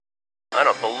I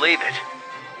don't believe it.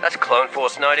 That's Clone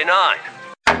Force 99.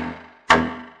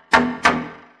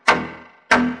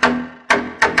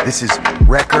 This is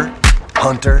Wrecker,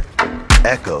 Hunter,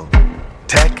 Echo,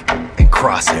 Tech, and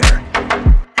Crosshair.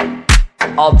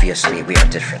 Obviously, we are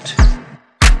different.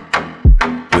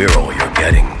 We're all you're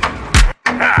getting.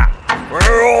 Ha!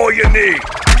 We're all you need.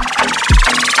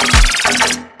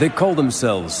 They call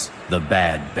themselves the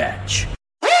Bad Batch.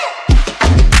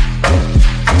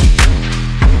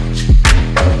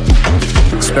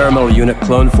 Experimental Unit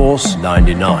Clone Force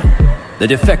 99. The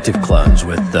defective clones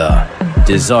with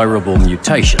desirable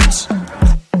mutations.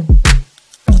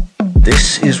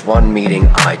 This is one meeting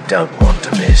I don't want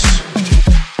to miss.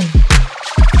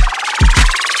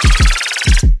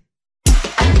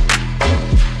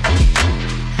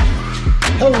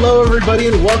 Hello, everybody,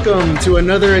 and welcome to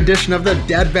another edition of the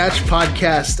Dad Batch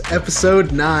Podcast,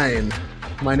 Episode 9.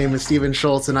 My name is Steven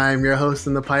Schultz, and I am your host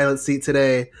in the pilot seat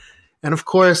today. And of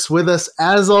course, with us,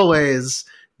 as always,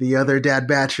 the other Dad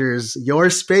Batchers,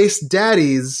 your space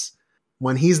daddies.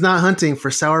 When he's not hunting for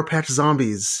Sour Patch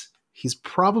Zombies, he's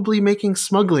probably making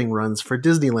smuggling runs for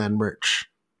Disneyland merch.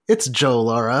 It's Joe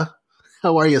Lara.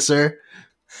 How are you, sir?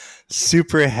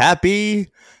 Super happy.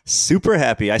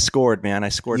 I scored, man. I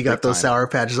scored. You got those Sour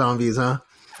Patch Zombies, huh?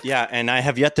 Yeah, and I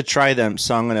have yet to try them,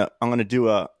 so I'm gonna do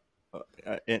a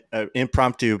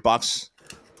impromptu box.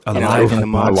 A live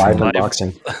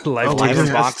unboxing. Live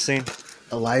unboxing.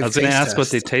 A live. I was going to ask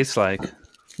what they taste like.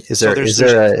 Is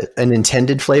there an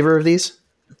intended flavor of these?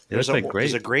 There's a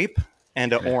grape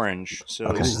and an orange. So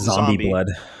okay. Zombie blood.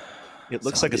 It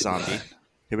looks like a zombie.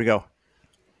 Here we go.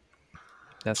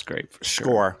 That's great for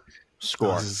sure.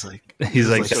 Score. He's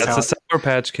like that's a Sour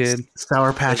Patch Kid.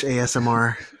 Sour Patch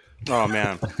ASMR. Oh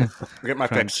man, get my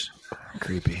picks.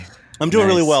 Creepy. I'm doing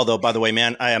really well though. By the way,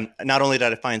 man, I am not only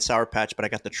did I find Sour Patch, but I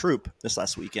got the Troop this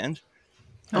last weekend.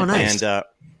 Oh, nice. And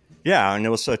and it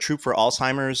was a Troop for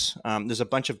Alzheimer's. There's a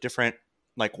bunch of different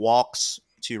like walks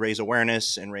to raise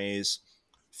awareness and raise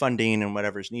funding and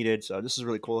whatever's needed. So this is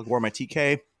really cool. I wore my TK.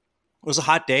 It was a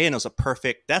hot day, and it was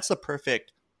that's the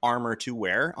perfect armor to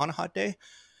wear on a hot day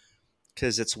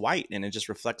because it's white and it just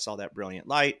reflects all that brilliant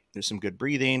light. There's some good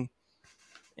breathing.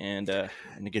 And it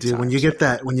gets when you get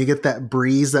that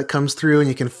breeze that comes through and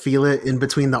you can feel it in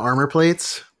between the armor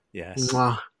plates. Yes.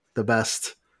 Mwah, the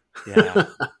best. Yeah.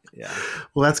 Yeah.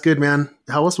 Well, that's good, man.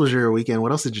 How else was your weekend?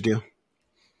 What else did you do?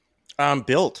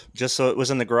 Built just so it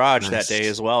was in the garage Nice. that day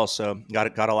as well. So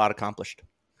got a lot accomplished.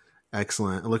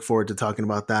 Excellent. I look forward to talking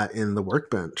about that in the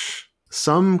Workbench.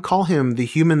 Some call him the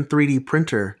human 3D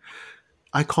printer.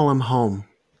 I call him home.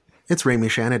 It's Rami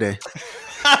Shanaday.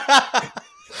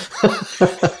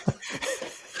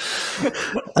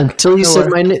 Until you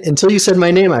said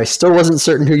my name, I still wasn't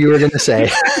certain who you were going to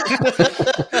say.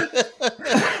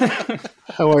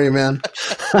 How are you, man?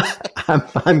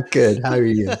 I'm good. How are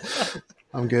you?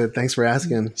 I'm good. Thanks for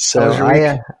asking. So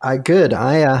I good.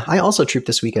 I also trooped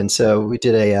this weekend. So we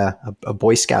did a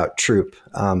Boy Scout troop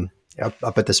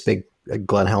up at this big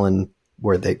Glen Helen,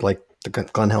 where they like the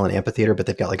Glen Helen Amphitheater, but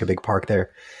they've got like a big park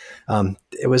there.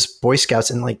 It was Boy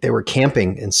Scouts, and like they were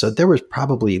camping, and so there was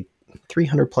probably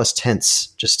 300 plus tents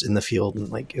just in the field, and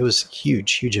like it was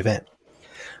huge event.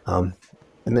 And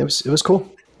it was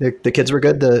cool. The kids were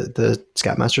good. The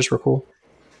Scoutmasters were cool.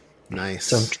 Nice.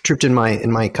 So trooped in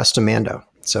my custom Mando.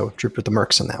 So trooped with the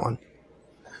Mercs on that one.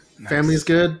 Nice. Family's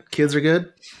good. Kids are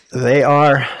good. They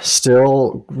are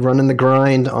still running the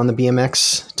grind on the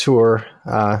BMX tour.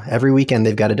 Every weekend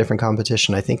they've got a different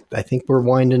competition. I think we're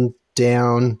winding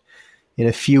down in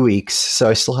a few weeks, so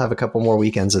I still have a couple more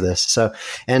weekends of this. So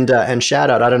and shout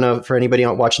out, I don't know for anybody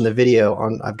watching the video,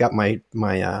 I've got my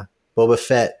Boba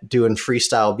Fett doing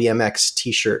freestyle BMX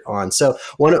t-shirt on. So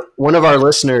one of our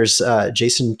listeners,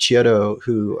 Jason Chiodo,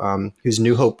 who's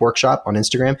New Hope Workshop on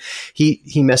Instagram, he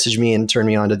messaged me and turned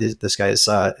me on to this guy's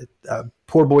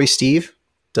Poor Boy Steve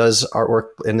does artwork,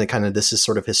 and this is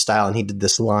sort of his style, and he did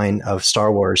this line of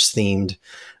Star Wars themed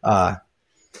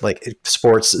like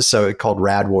sports, so it called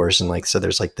Rad Wars, and like so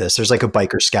there's like a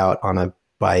biker scout on a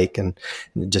bike, and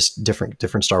just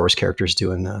different Star Wars characters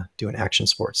doing action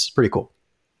sports. It's pretty cool.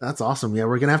 That's awesome. Yeah,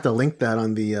 we're gonna have to link that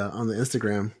on the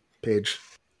Instagram page.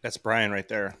 That's Brian right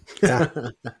there. Yeah.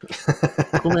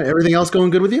 Cool, man. Everything else going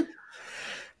good with you?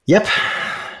 Yep.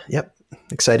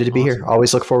 Excited to be here.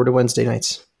 Always look forward to Wednesday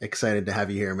nights. Excited to have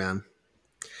you here, man.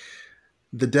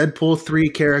 The Deadpool 3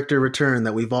 character return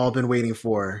that we've all been waiting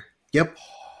for. Yep.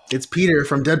 It's Peter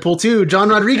from Deadpool 2, John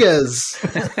Rodriguez.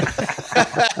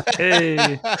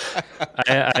 Hey.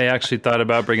 I actually thought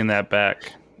about bringing that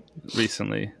back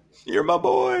recently. You're my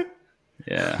boy.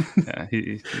 Yeah.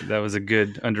 That was a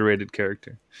good underrated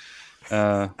character.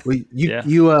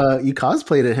 You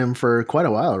cosplayed him for quite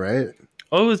a while, right?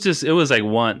 Oh, it was like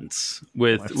once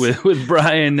with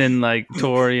Brian and like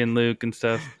Tori and Luke and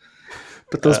stuff.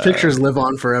 But those pictures live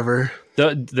on forever.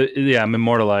 I'm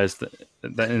immortalized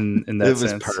in that sense. It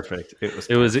was perfect.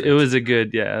 It was a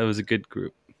good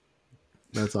group.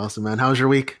 That's awesome, man. How was your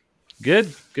week?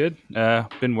 Good.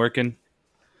 Been working.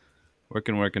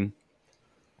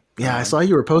 Yeah, I saw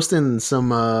you were posting some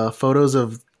photos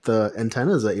of the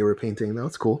antennas that you were painting. That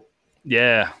was cool.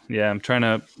 Yeah. I'm trying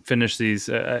to finish these.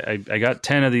 I got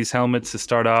 10 of these helmets to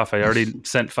start off. I already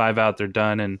sent 5 out. They're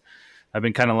done, and I've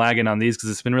been kind of lagging on these because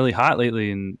it's been really hot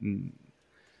lately, and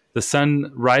the sun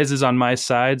rises on my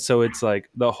side, so it's like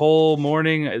the whole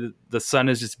morning the sun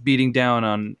is just beating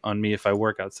down on me if I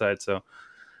work outside. So,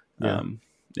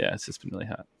 it's just been really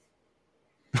hot.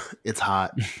 It's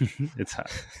hot. It's hot.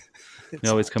 You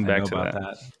always come back to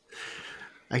that.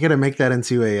 I gotta make that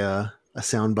into a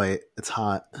sound bite. It's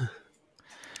hot.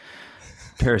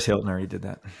 Paris Hilton already did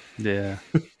that. Yeah,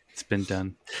 it's been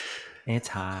done. It's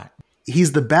hot.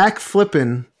 He's the back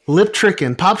flipping, lip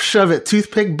tricking, pop shove it,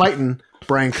 toothpick biting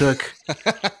Brian Cook.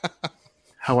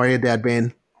 How are you, Dad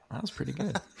Bane? That was pretty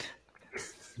good.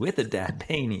 With a Dad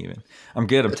Bane even. I'm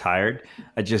good. I'm tired.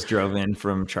 I just drove in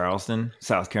from Charleston,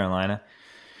 South Carolina.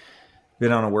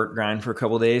 Been on a work grind for a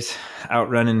couple of days,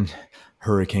 outrunning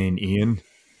Hurricane Ian,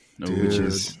 which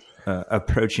is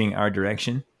approaching our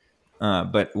direction.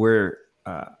 But we're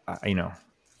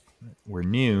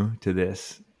new to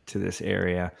this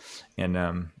area,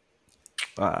 and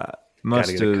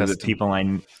most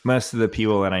of the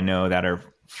people that I know that are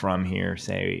from here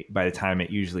say by the time it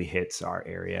usually hits our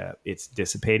area, it's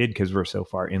dissipated because we're so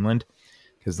far inland.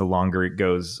 Because the longer it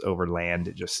goes over land,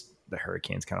 the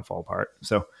hurricanes kind of fall apart.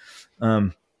 So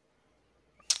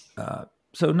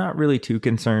not really too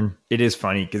concerned. It is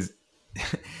funny because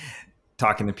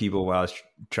talking to people while I was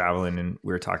traveling and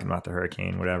we were talking about the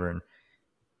hurricane, whatever.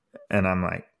 And I'm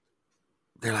like,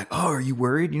 they're like, oh, are you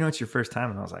worried? It's your first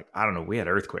time. And I was like, I don't know. We had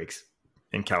earthquakes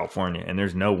in California and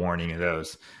there's no warning of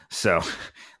those. So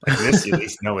like this, you at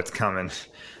least know what's coming.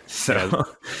 So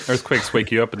earthquakes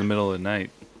wake you up in the middle of the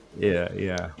night.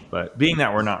 Yeah. But being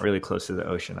that we're not really close to the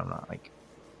ocean, I'm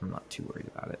not too worried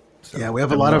about it. So, yeah, we've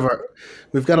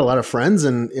got a lot of friends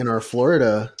in our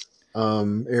Florida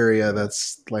area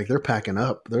that's like they're packing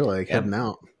up. They're like heading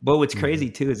out. But what's crazy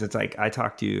too is it's like I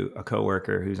talked to a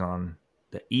coworker who's on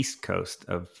the east coast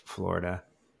of Florida,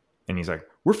 and he's like,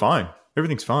 "We're fine,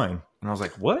 everything's fine." And I was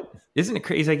like, "What? Isn't it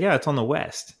crazy?" He's like, "Yeah, it's on the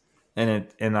west." And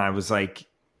I was like,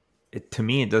 to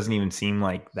me, it doesn't even seem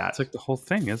like that. It's like the whole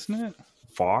thing, isn't it?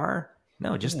 Far?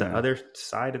 No, just the other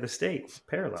side of the state,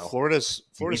 parallel. Florida's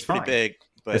pretty big.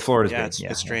 But Florida's big.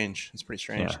 It's strange. It's pretty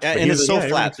strange. Yeah. And it's so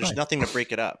flat. There's nothing to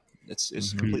break it up.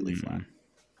 It's completely flat.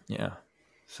 Yeah.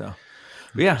 So,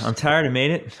 but yeah, I'm tired. I made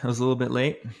it. I was a little bit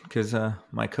late because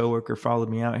my coworker followed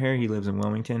me out here. He lives in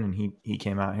Wilmington, and he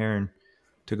came out here and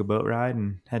took a boat ride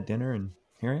and had dinner, and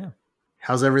here I am.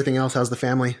 How's everything else? How's the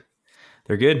family?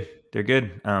 They're good.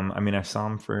 I saw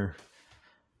them for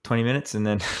 20 minutes, and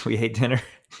then we ate dinner.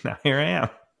 Now here I am.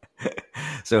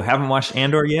 So haven't watched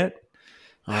Andor yet.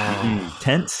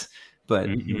 Tense, but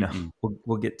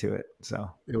we'll get to it. So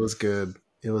it was good.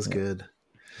 Good.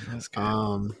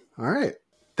 All right.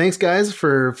 Thanks guys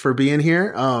for being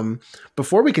here.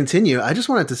 Before we continue, I just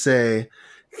wanted to say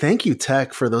thank you,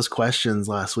 Tech, for those questions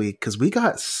last week, because we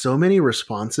got so many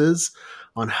responses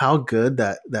on how good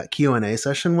that Q&A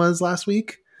session was last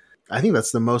week. I think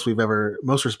that's the most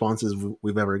responses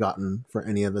we've ever gotten for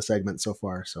any of the segments so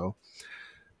far. So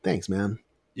thanks, man.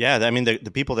 Yeah, I mean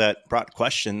the people that brought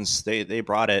questions, they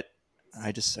brought it.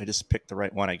 I just picked the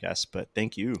right one, I guess. But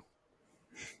thank you.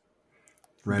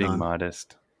 Right Being on.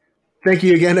 modest. Thank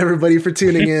you again, everybody, for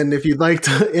tuning in. If you'd like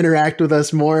to interact with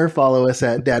us more, follow us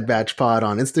at DadBatchPod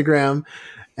on Instagram,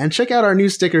 and check out our new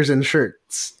stickers and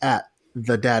shirts at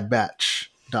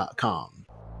thedadbatch.com.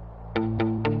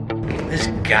 This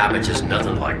garbage is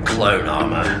nothing like clone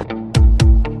armor.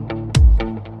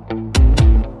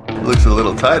 Looks a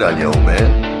little tight on you, old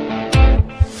man.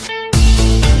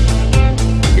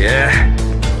 Yeah,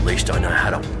 at least I know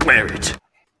how to wear it.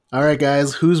 All right,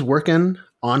 guys, who's working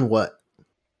on what?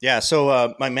 Yeah,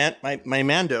 so my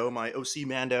Mando, my OC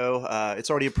Mando, it's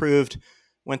already approved.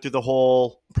 Went through the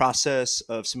whole process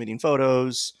of submitting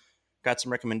photos, got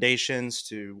some recommendations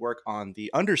to work on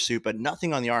the undersuit, but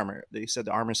nothing on the armor. They said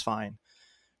the armor's fine.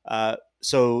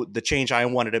 So the change I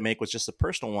wanted to make was just a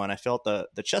personal one. I felt the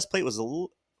chest plate was a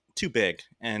little too big,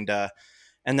 and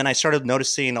then I started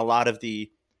noticing a lot of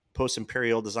the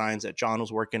post-imperial designs that John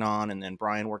was working on, and then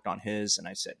Brian worked on his, and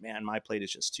I said, man, my plate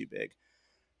is just too big.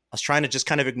 I was trying to just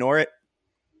kind of ignore it,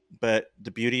 but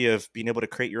the beauty of being able to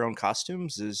create your own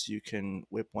costumes is you can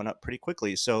whip one up pretty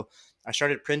quickly. So I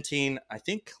started printing, I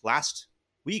think last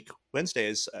week,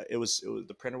 Wednesdays.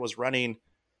 The printer was running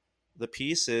the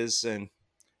pieces, and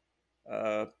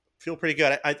feel pretty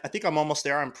good. I think I'm almost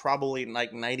there. I'm probably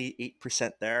like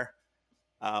 98% there.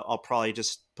 I'll probably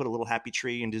just put a little happy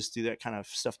tree and just do that kind of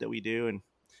stuff that we do. And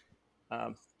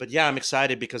but yeah, I'm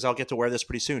excited because I'll get to wear this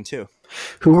pretty soon too.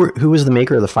 Who was the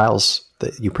maker of the files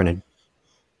that you printed?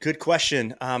 Good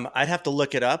question. I'd have to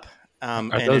look it up. Are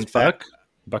and those in fact,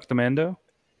 Buck the Mando?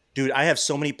 dude, I have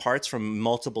so many parts from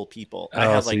multiple people. Oh, I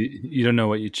have so you don't know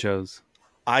what you chose.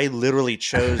 I literally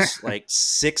chose like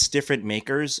 6 different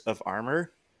makers of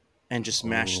armor and just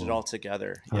mashed it all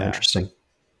together. Oh, interesting.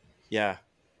 Yeah.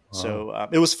 So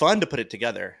it was fun to put it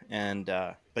together, and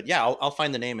but yeah, I'll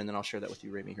find the name and then I'll share that with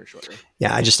you, Rami, here shortly.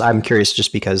 Yeah, I'm curious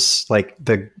just because like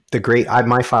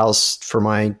my files for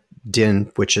my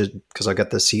din, which is because I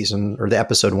got the season or the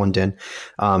episode 1 din,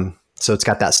 so it's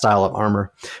got that style of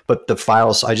armor. But the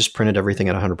files, I just printed everything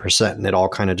at 100%, and it all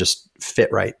kind of just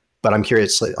fit right. But I'm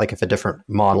curious, like if a different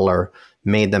modeler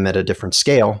made them at a different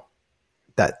scale,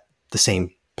 that the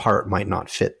same part might not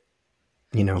fit,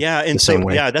 Yeah, and the same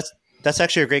way. Yeah, that's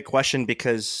actually a great question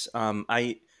because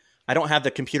I don't have the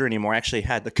computer anymore. I actually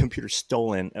had the computer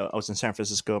stolen. I was in San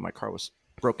Francisco. My car was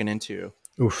broken into.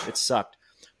 Oof. It sucked.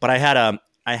 But I had a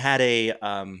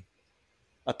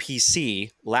PC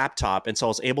laptop, and so I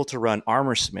was able to run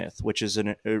ArmorSmith, which is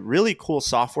a really cool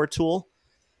software tool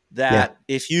that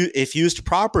if used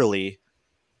properly,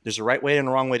 there's a right way and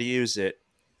a wrong way to use it.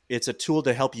 It's a tool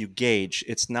to help you gauge.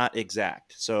 It's not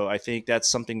exact. So I think that's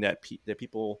something that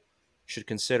people should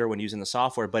consider when using the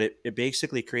software, but it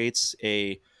basically creates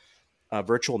a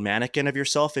virtual mannequin of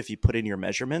yourself. If you put in your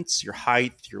measurements, your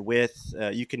height, your width,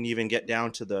 you can even get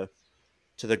down to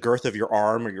the girth of your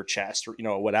arm or your chest or,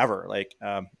 whatever. Like,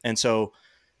 and so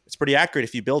it's pretty accurate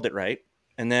if you build it right.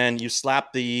 And then you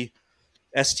slap the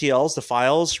STLs, the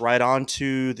files, right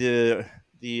onto the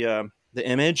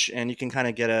image, and you can kind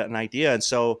of get an idea. And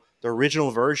so the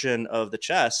original version of the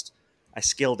chest, I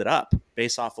scaled it up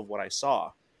based off of what I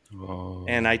saw. Oh.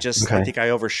 And I think I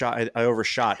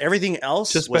overshot. Everything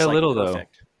else just was by a like little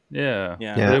perfect. Though.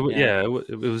 Yeah.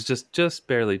 It was just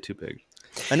barely too big.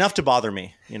 Enough to bother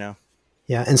me,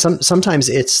 Yeah, and sometimes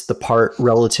it's the part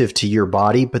relative to your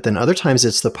body, but then other times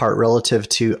it's the part relative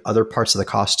to other parts of the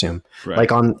costume. Right.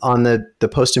 Like on the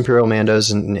post-Imperial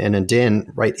Mandos and a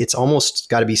din, right? It's almost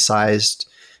got to be sized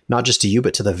not just to you,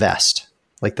 but to the vest,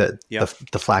 like the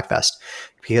flak vest,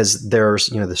 because there's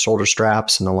the shoulder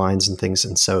straps and the lines and things,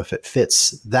 and so if it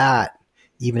fits that,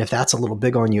 even if that's a little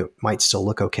big on you, it might still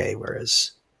look okay.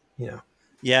 Whereas,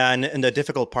 Yeah, and the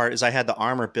difficult part is I had the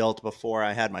armor built before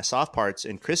I had my soft parts,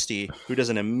 and Christy, who does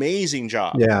an amazing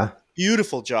job. Yeah.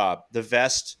 Beautiful job. The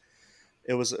vest,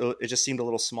 it just seemed a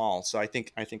little small. So I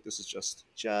think this is just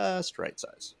right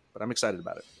size. But I'm excited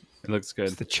about it. It looks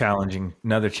good. It's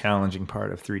another challenging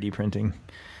part of 3D printing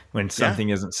when something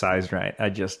isn't sized right.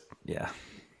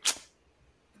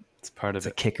 It's part of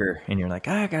a kicker, and you're like,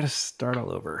 I got to start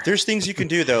all over. There's things you can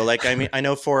do though. Like, I mean, I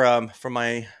know for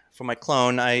my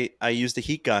clone, I used the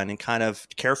heat gun and kind of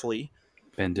carefully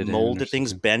molded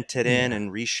things, bent it in,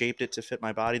 and reshaped it to fit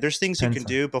my body. There's things you can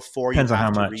do before you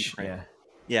have to reprint.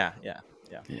 Yeah.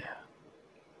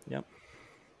 Yep.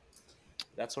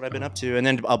 That's what I've been up to, and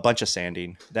then a bunch of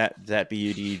sanding. That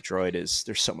BUD droid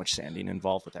there's so much sanding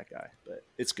involved with that guy, but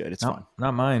it's good. It's fun.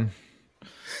 Not mine.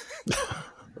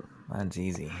 Mine's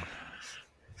easy.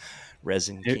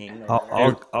 Resin King.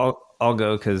 I'll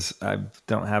go because I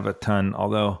don't have a ton.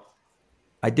 Although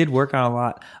I did work on a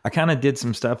lot. I kind of did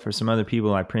some stuff for some other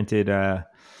people. I printed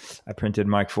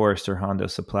Mike Forrester Hondo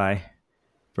Supply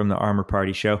from the Armor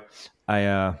Party show.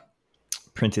 I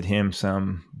printed him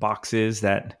some boxes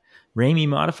that Rami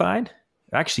modified.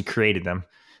 I actually created them.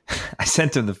 I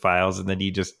sent him the files, and then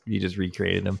he just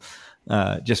recreated them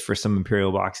just for some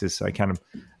Imperial boxes. So I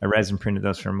resin printed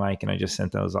those for Mike, and I just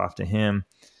sent those off to him.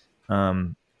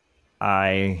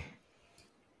 I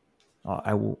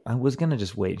was gonna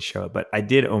just wait and show it, but I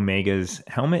did Omega's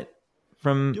helmet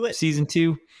from season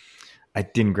 2. I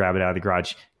didn't grab it out of the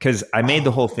garage because I made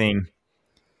the whole thing.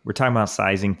 We're talking about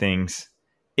sizing things.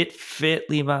 It fit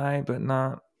Levi, but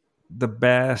not the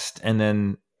best. And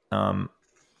then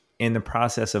in the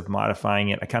process of modifying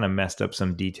it, I kind of messed up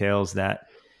some details that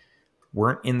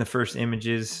weren't in the first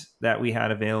images that we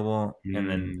had available. And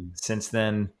then since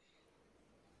then,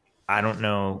 I don't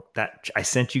know that I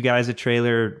sent you guys a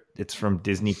trailer. It's from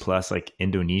Disney Plus, like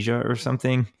Indonesia or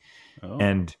something. Oh.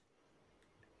 And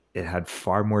it had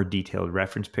far more detailed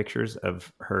reference pictures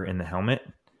of her in the helmet.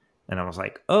 And I was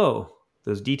like, oh,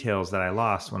 those details that I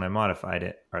lost when I modified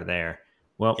it are there.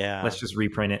 Well, Yeah. let's just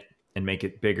reprint it and make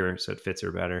it bigger so it fits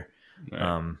her better.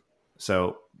 Right.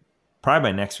 So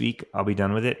probably by next week, I'll be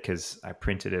done with it because I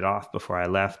printed it off before I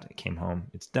left. I came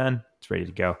home. It's done. It's ready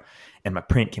to go. And my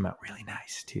print came out really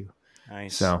nice too.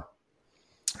 Nice. So,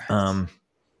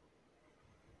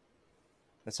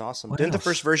 that's awesome. What Didn't else? the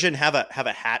first version have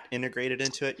a hat integrated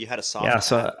into it? You had a soft yeah. hat.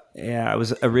 So I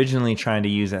was originally trying to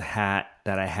use a hat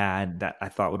that I had that I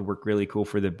thought would work really cool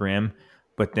for the brim.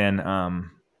 But then,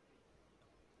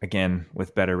 again,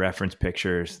 with better reference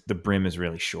pictures, the brim is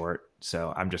really short.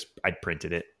 So I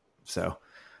printed it. So,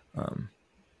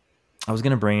 I was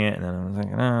going to bring it and then I was like,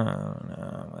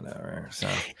 no, whatever. So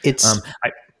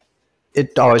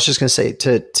I was just going to say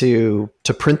to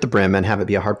print the brim and have it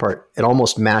be a hard part, it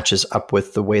almost matches up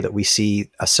with the way that we see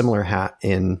a similar hat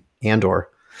in Andor.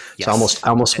 Yes. So I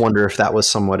almost wonder if that was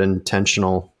somewhat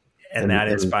intentional. And that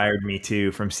inspired me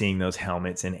too from seeing those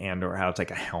helmets in Andor, how it's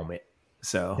like a helmet.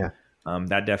 So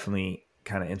that definitely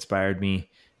kind of inspired me.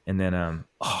 And then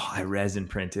I resin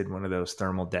printed one of those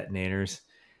thermal detonators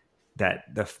that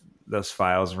those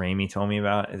files Raimi told me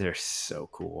about. They're so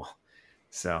cool.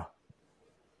 So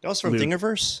That was from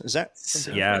Thingiverse? Is that?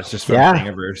 Yeah, it's just from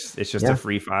Thingiverse. It's just a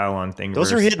free file on Thingiverse.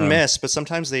 Those are hit and miss, but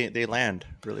sometimes they land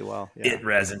really well. Yeah. It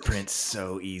resin prints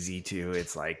so easy too.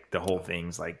 It's like the whole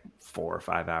thing's like 4 or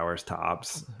 5 hours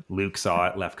tops. Luke saw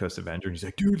it, Left Coast Avenger, and he's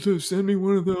like, dude, send me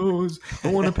one of those. I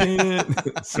want to paint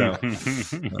it. So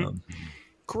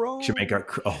should make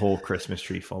a whole Christmas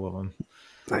tree full of them.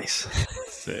 Nice.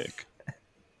 Sick.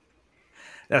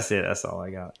 That's it. That's all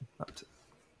I got.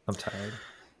 I'm tired.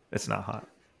 It's not hot.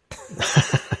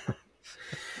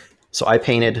 So I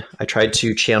tried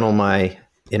to channel my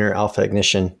inner alpha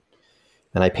ignition,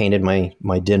 and I painted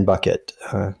my din bucket.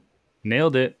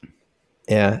 Nailed it.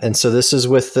 Yeah. And so this is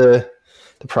with the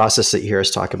process that you hear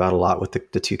us talk about a lot with the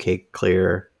 2K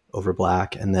clear over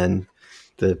black. And then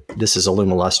this is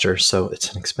Luster, so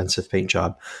it's an expensive paint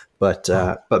job, but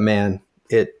man,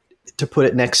 to put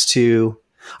it next to,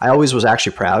 I always was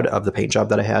actually proud of the paint job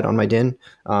that I had on my din,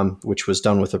 which was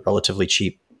done with a relatively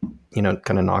cheap, kind of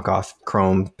knockoff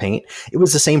chrome paint. It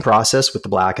was the same process with the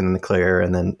black and then the clear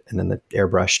and then the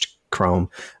airbrushed chrome,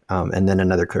 and then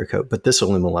another clear coat. But this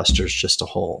Luster is just a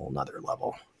whole nother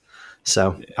level.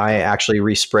 So I actually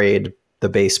resprayed the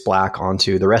base black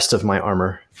onto the rest of my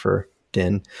armor for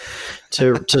din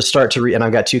to start to and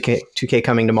I've got 2K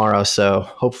coming tomorrow. So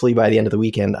hopefully by the end of the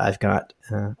weekend, I've got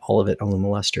all of it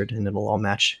Lustered and it'll all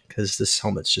match because this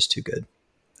helmet's just too good.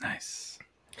 Nice.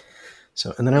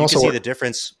 So, and then I you also can see the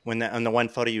difference when on the one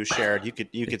photo you shared, you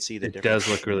could see the difference. It does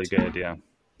look really good. Yeah.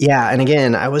 Yeah. And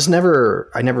again, I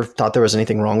never thought there was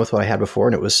anything wrong with what I had before.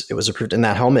 And it was approved in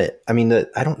that helmet. I mean,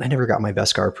 I never got my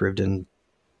Beskar approved in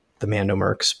the Mando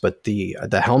Mercs, but the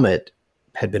helmet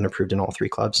had been approved in all 3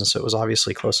 clubs. And so it was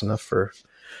obviously close enough for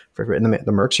and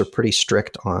the Mercs are pretty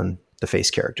strict on the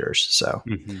face characters. So,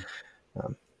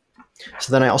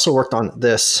 so then I also worked on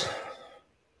this.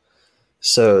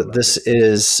 So this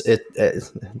is it.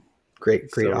 Great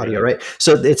audio, right?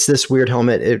 So it's this weird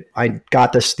helmet. I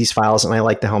got these files and I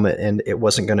like the helmet, and it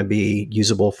wasn't going to be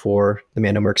usable for the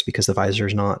Mando Mercs because the visor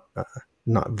is not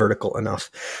vertical enough.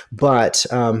 But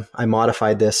I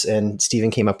modified this, and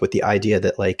Steven came up with the idea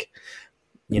that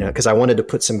because I wanted to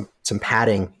put some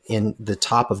padding in the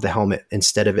top of the helmet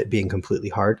instead of it being completely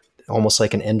hard, almost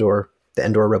like the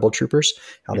Andor Rebel Troopers,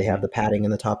 how they have the padding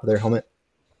in the top of their helmet.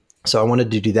 So I wanted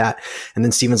to do that. And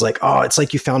then Steven's like, oh, it's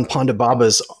like you found Ponda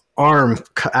Baba's arm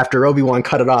after Obi-Wan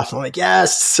cut it off. I'm like,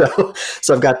 yes. So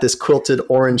I've got this quilted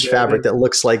orange fabric that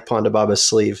looks like Ponda Baba's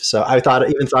sleeve. So I thought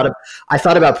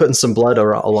about putting some blood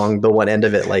along the one end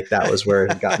of it. Like that was where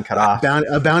it had gotten cut off.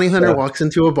 A bounty hunter walks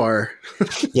into a bar.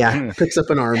 Yeah. Picks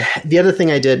up an arm. The other thing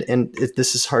I did, and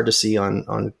this is hard to see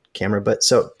on camera, but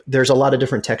so there's a lot of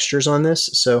different textures on this.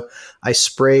 So I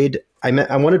sprayed,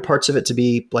 I wanted parts of it to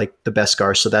be like the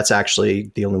Beskar. So that's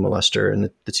actually the Luster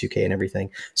and the 2K and everything.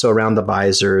 So around the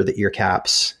visor, the ear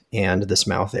caps, and this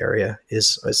mouth area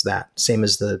is that same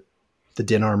as the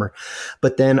din armor.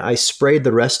 But then I sprayed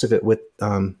the rest of it with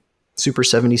Super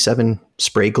 77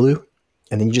 spray glue,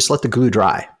 and then you just let the glue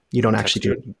dry. You don't actually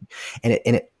do it,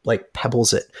 and it like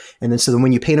pebbles it. And then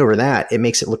when you paint over that, it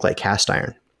makes it look like cast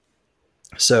iron.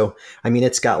 So, I mean,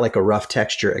 it's got like a rough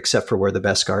texture except for where the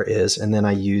Beskar is. And then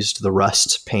I used the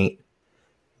rust paint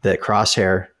that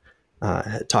Crosshair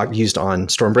used on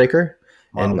Stormbreaker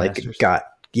and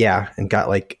got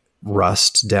like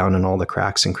rust down in all the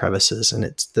cracks and crevices. And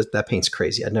that paint's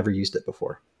crazy. I'd never used it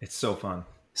before. It's so fun.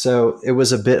 So it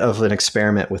was a bit of an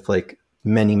experiment with like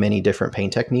many, many different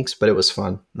paint techniques, but it was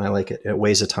fun. And I like it. It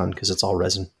weighs a ton because it's all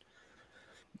resin.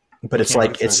 but it's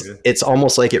like it's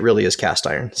almost like it really is cast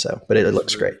iron. So, but it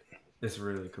looks great. It's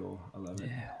really cool. I love it.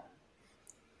 Yeah.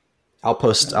 I'll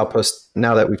post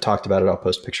now that we've talked about it. I'll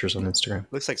post pictures on Instagram.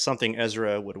 Looks like something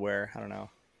Ezra would wear. I don't know.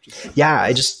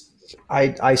 Yeah,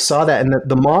 I saw that, and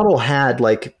the model had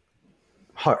like,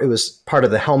 it was part of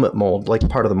the helmet mold, like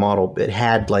part of the model. It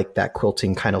had like that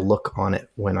quilting kind of look on it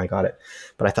when I got it,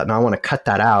 but I thought, no, I want to cut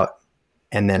that out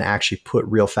and then actually put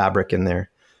real fabric in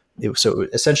there. So it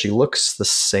essentially looks the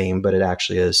same, but it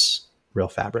actually is real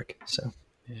fabric. So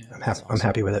yeah, I'm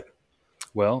happy with it.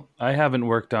 Well, I haven't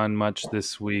worked on much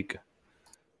this week.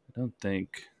 I don't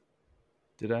think.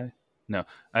 Did I? No.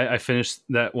 I finished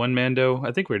that one Mando.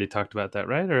 I think we already talked about that,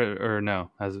 right? Or no?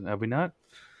 Have we not?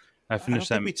 I finished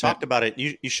that. We talked about it.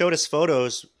 You showed us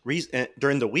photos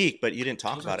during the week, but you didn't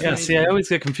talk about it. Yeah, see, I always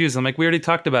get confused. I'm like, we already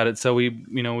talked about it, so we've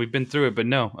been through it, but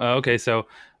no. Okay, so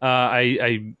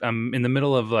I'm in the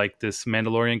middle of like this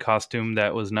Mandalorian costume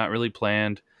that was not really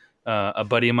planned. A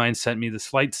buddy of mine sent me this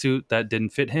flight suit that didn't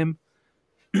fit him.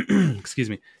 Excuse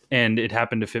me, and it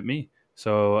happened to fit me.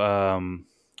 So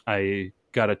I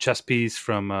got a chest piece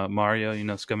from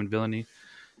Mario, Scum and Villainy,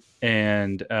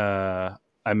 and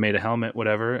I made a helmet,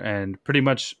 whatever, and pretty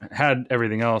much had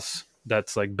everything else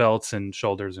that's like belts and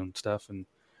shoulders and stuff, and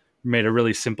made a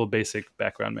really simple, basic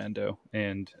background Mando.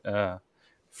 And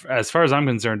as far as I'm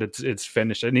concerned, it's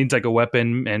finished. It needs like a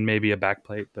weapon and maybe a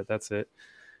backplate, but that's it.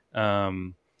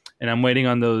 And I'm waiting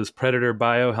on those Predator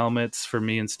Bio helmets for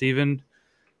me and Steven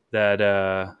that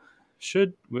I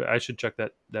should check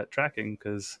that tracking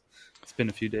because it's been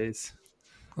a few days.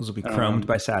 Those will be chromed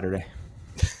by Saturday.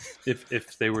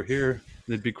 If they were here,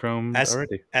 they'd be chromed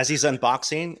already. As he's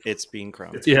unboxing, it's being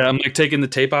chromed. Yeah, I'm like taking the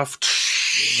tape off.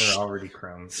 They're already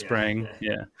chromed. Spraying.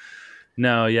 Yeah.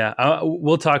 No, yeah.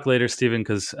 We'll talk later, Steven,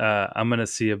 because I'm going to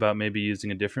see about maybe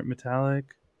using a different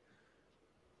metallic.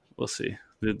 We'll see.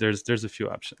 There's a few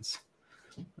options.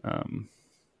 But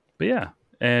yeah.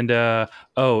 And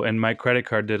and my credit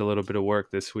card did a little bit of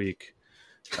work this week.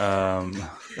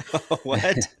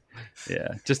 What?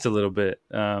 Yeah, just a little bit.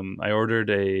 I ordered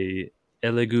a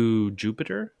Elegoo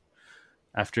Jupiter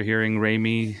after hearing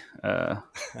Raimi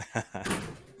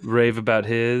rave about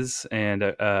his, and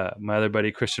my other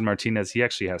buddy Christian Martinez. He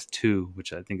actually has two,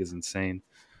 which I think is insane.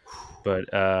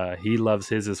 But he loves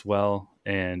his as well,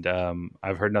 and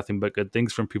I've heard nothing but good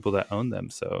things from people that own them.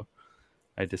 So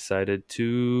I decided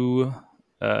to,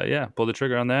 pull the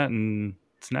trigger on that and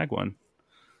snag one.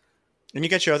 And you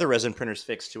get your other resin printers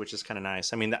fixed too, which is kind of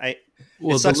nice. I mean, it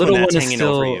the sucks little when that's one is hanging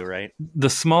still, over you, right? The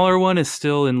smaller one is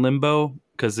still in limbo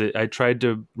because I tried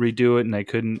to redo it and I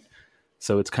couldn't.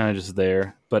 So it's kind of just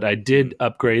there. But I did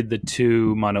upgrade the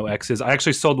two Mono X's. I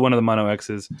actually sold one of the Mono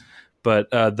X's, but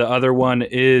the other one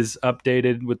is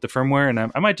updated with the firmware,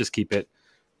 and I might just keep it.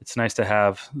 It's nice to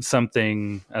have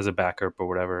something as a backup or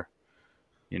whatever,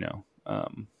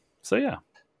 So yeah,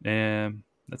 and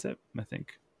that's it. I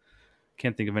think.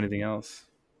 Can't think of anything else.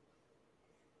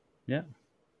 Yeah,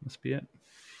 must be it.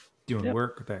 Doing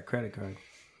work with that credit card.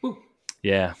 Woo.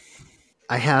 Yeah,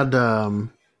 I had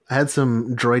some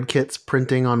droid kits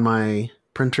printing on my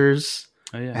printers.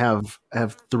 Oh, yeah. I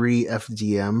have 3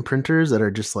 FDM printers that are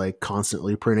just like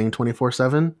constantly printing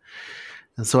 24/7.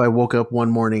 And so I woke up one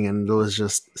morning and there was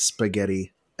just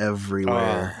spaghetti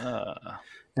everywhere.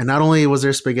 And not only was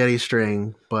there spaghetti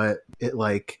string, but it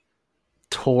like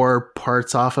tore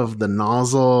parts off of the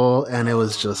nozzle, and it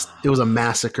was a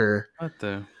massacre. What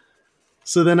the?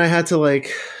 So then I had to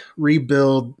like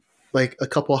rebuild like a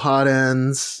couple hot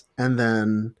ends and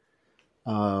then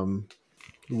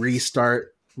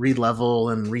re-level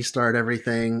and restart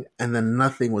everything, and then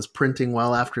nothing was printing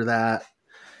well after that,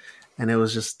 and it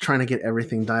was just trying to get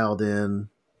everything dialed in.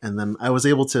 And then I was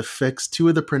able to fix 2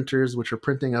 of the printers, which are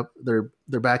printing up. They're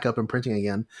back up and printing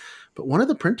again. But one of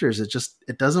the printers,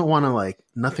 it doesn't want to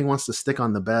nothing wants to stick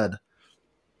on the bed.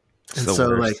 And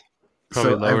so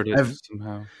probably lowered it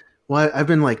somehow. Well, I've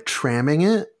been tramming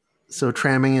it. So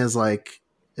tramming is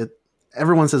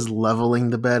everyone says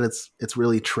leveling the bed. It's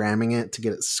really tramming it to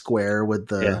get it square with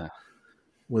the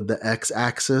X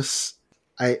axis.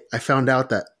 I found out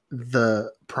that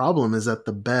the problem is that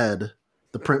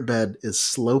the print bed is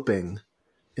sloping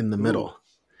in the middle.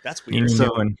 That's weird.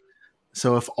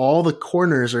 So if all the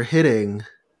corners are hitting,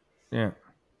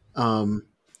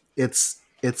 it's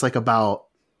like about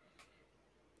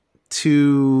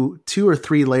two or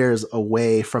 3 layers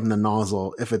away from the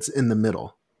nozzle if it's in the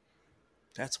middle.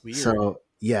 That's weird. So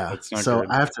so good.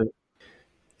 I have to.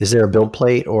 Is there a build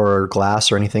plate or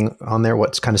glass or anything on there?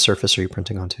 What kind of surface are you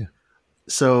printing onto?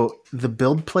 So the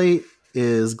build plate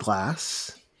is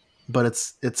glass. but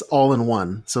it's all in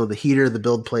one. So the heater, the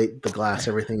build plate, the glass,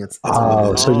 everything. It's all in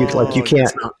one. So you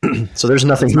can't. So there's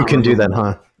nothing you can do then,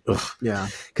 huh? Ugh. Yeah,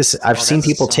 because I've seen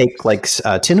people take like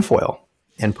tinfoil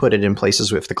and put it in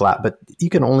places with the glass, but you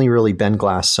can only really bend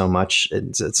glass so much.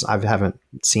 I haven't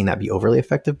seen that be overly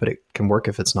effective, but it can work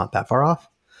if it's not that far off.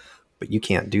 But you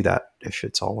can't do that if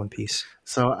it's all one piece.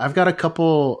 So I've got a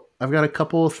couple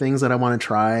of things that I want to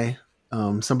try.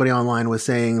 Somebody online was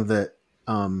saying that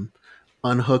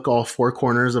unhook all four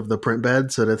corners of the print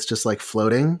bed so that it's just like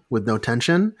floating with no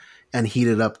tension, and heat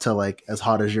it up to like as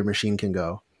hot as your machine can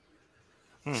go.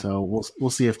 So we'll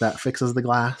see if that fixes the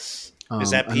glass.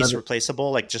 Is that piece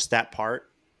replaceable? Like just that part,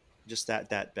 just that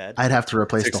bed? I'd have to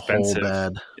replace the whole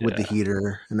bed with the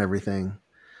heater and everything.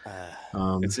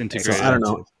 It's integrated. So I don't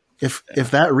know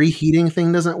if that reheating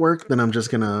thing doesn't work, then I'm just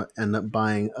gonna end up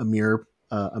buying a mirror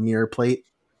plate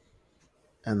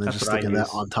and then just sticking that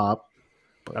on top.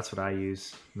 But that's what I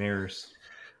use, mirrors.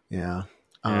 Yeah.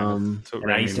 And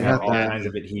I used to have all kinds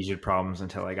of adhesion problems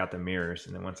until I got the mirrors,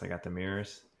 and then once I got the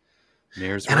mirrors.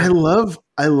 And I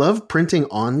love printing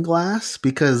on glass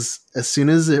because as soon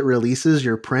as it releases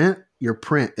your print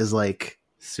is like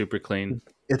super clean.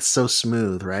 It's so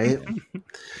smooth, right?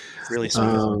 Really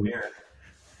smooth.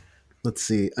 Let's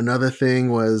see. Another thing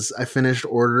was I finished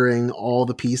ordering all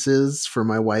the pieces for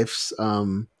my wife's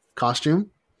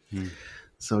costume.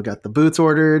 So I got the boots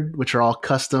ordered, which are all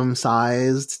custom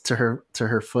sized to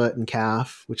her foot and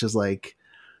calf, which is like,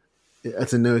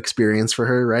 it's a new experience for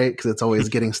her, right? Because it's always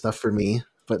getting stuff for me,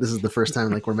 but this is the first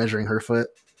time like we're measuring her foot.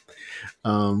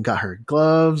 Got her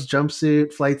gloves,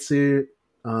 jumpsuit, flight suit,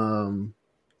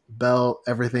 belt.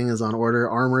 Everything is on order.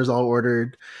 Armor's all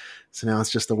ordered. So now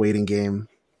it's just a waiting game.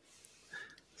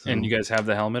 So, and you guys have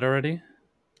the helmet already?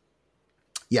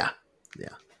 Yeah.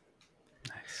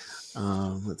 Nice.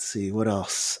 Let's see what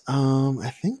else.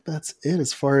 I think that's it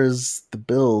as far as the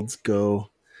builds go.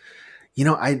 You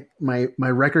know, my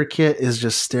record kit is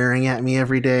just staring at me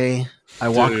every day. I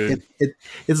walk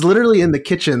it's literally in the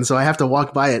kitchen, so I have to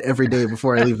walk by it every day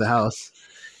before I leave the house.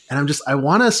 And I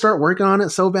want to start working on it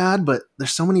so bad, but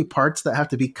there's so many parts that have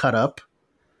to be cut up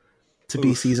to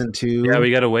be season 2. Yeah, we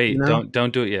got to wait. You know?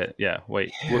 Don't do it yet. Yeah,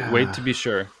 wait. Yeah. Wait to be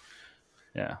sure.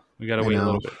 Yeah, we got to wait a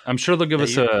little bit. I'm sure they'll give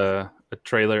us a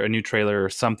new trailer or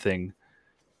something.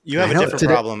 You have a different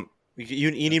problem.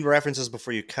 You need references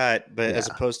before you cut, but as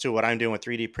opposed to what I'm doing with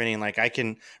 3D printing, like I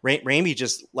can,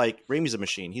 Ramey's a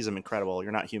machine. He's incredible.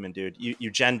 You're not human, dude.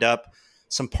 You genned up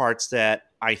some parts that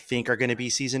I think are going to be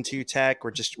season 2 tech.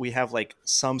 We have like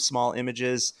some small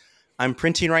images I'm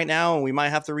printing right now, and we might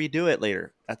have to redo it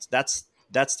later. That's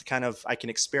the kind of, I can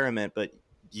experiment, but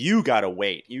you got to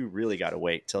wait. You really got to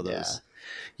wait till those.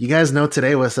 You guys know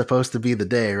today was supposed to be the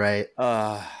day, right?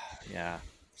 Yeah.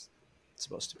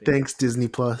 Supposed to be. Thanks, Disney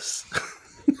Plus.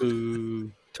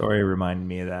 Tori reminded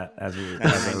me of that as I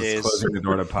was closing the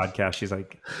door to podcast. She's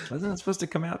like, "Wasn't it supposed to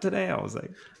come out today?" I was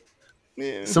like,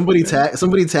 yeah. Somebody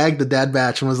tagged the Dad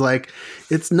Batch and was like,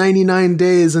 "It's 99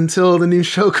 days until the new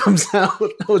show comes out."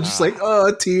 I was just like, "Oh,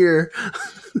 a tear."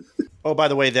 Oh, by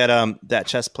the way, that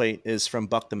chest plate is from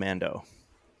Buck the Mando.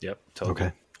 Yep, totally.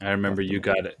 Okay. I remember you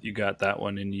got it. You got that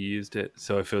one and you used it.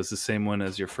 So if it was the same one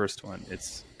as your first one,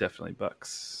 it's definitely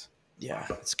Buck's. Yeah,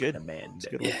 it's good. Mando.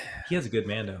 Yeah. He has a good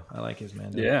Mando. I like his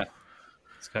Mando. Yeah.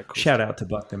 It's got cool Shout out to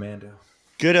Buck the Mando.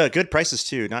 Good prices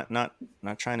too. Not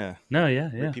trying to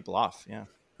rip people off. Yeah.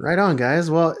 Right on, guys.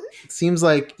 Well, it seems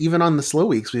like even on the slow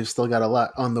weeks, we've still got a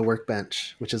lot on the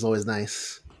workbench, which is always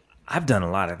nice. I've done a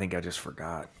lot. I think I just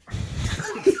forgot.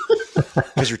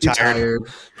 Because you're tired.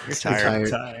 You're tired.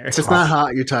 If it's not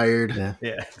hot, you're tired.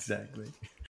 Yeah, exactly.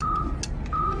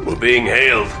 We're being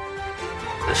hailed.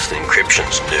 This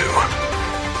encryption's new.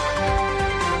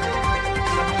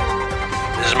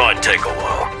 This might take a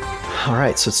while. All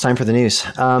right, so it's time for the news.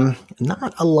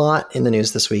 Not a lot in the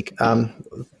news this week.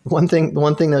 One thing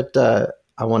that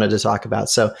I wanted to talk about.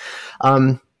 So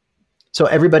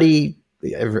everybody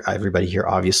here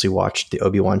obviously watched the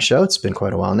Obi-Wan show. It's been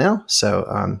quite a while now.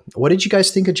 So what did you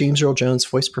guys think of James Earl Jones'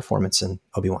 voice performance in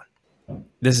Obi-Wan?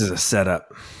 This is a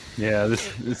setup. Yeah,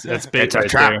 that's bait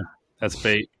right there. That's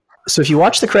bait. So if you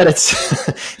watch the credits,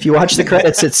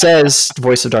 it says the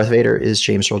voice of Darth Vader is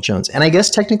James Earl Jones. And I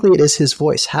guess technically it is his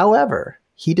voice. However,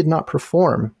 he did not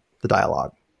perform the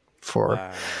dialogue for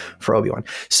Obi-Wan.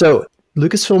 So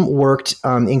Lucasfilm worked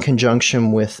in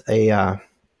conjunction with a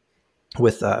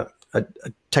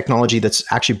technology that's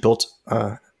actually built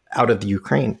out of the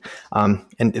Ukraine. And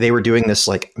they were doing this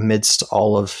like amidst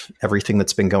all of everything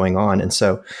that's been going on. And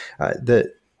so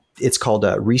it's called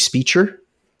Respeecher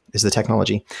is the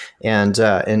technology. And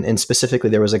specifically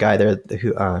there was a guy there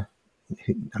who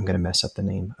I'm going to mess up the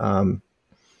name.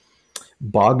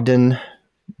 Bogdan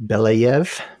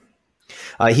Belayev.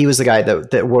 He was the guy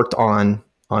that worked on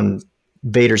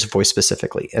Vader's voice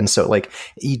specifically. And so like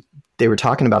they were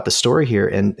talking about the story here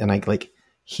and I like,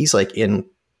 he's like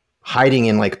hiding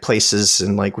in like places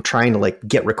and like we're trying to like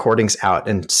get recordings out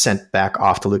and sent back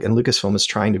off to Luke, and Lucasfilm is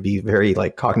trying to be very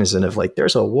like cognizant of like,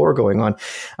 there's a war going on.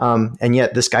 And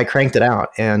yet this guy cranked it out.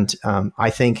 And I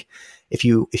think if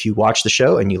you watch the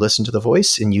show and you listen to the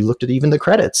voice and you looked at even the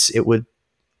credits, it would,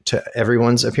 to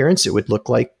everyone's appearance, it would look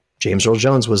like James Earl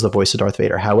Jones was the voice of Darth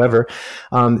Vader. However,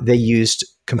 they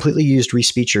completely used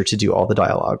Respeecher to do all the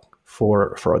dialogue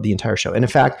for the entire show. And in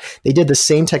fact, they did the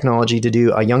same technology to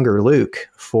do a younger Luke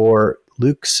for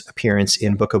Luke's appearance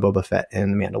in Book of Boba Fett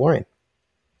and The Mandalorian.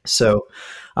 So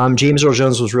James Earl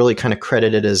Jones was really kind of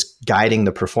credited as guiding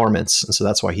the performance. And so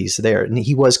that's why he's there. And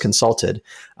he was consulted.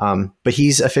 But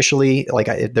he's officially,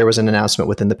 there was an announcement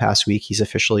within the past week, he's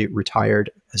officially retired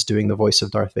as doing the voice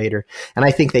of Darth Vader. And I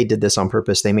think they did this on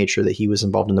purpose. They made sure that he was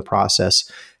involved in the process,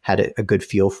 had a good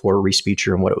feel for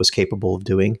Respeecher and what it was capable of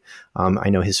doing.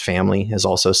 I know his family has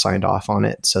also signed off on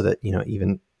it so that,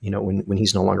 even when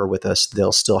he's no longer with us,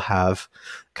 they'll still have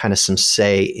kind of some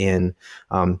say in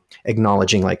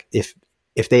acknowledging, like,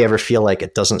 if they ever feel like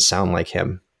it doesn't sound like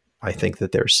him, I think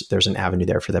that there's an avenue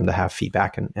there for them to have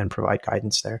feedback and provide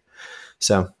guidance there.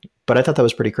 So, but I thought that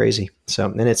was pretty crazy. So,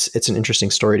 and it's an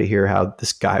interesting story to hear how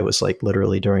this guy was like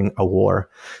literally during a war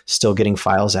still getting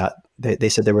files out. They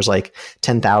said there was like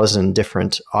 10,000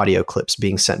 different audio clips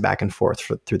being sent back and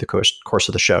forth through the course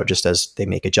of the show, just as they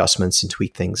make adjustments and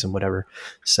tweak things and whatever.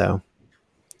 So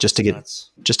just to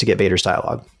get Vader's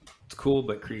dialogue. It's cool,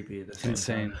 but creepy. That's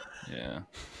insane. Yeah.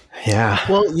 Yeah.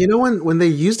 Well, when they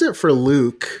used it for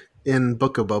Luke in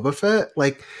Book of Boba Fett,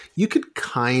 like you could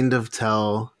kind of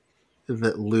tell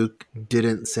that Luke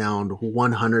didn't sound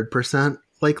 100%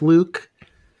 like Luke.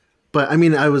 But I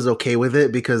mean, I was okay with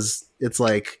it because it's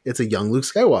a young Luke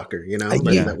Skywalker,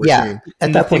 that we're seeing.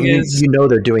 At that point,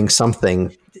 they're doing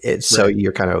something. So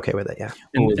you're kind of okay with it. Yeah.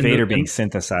 And with Vader being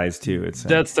synthesized too.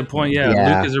 That's the point.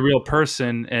 Yeah. Luke is a real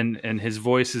person and his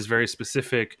voice is very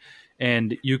specific,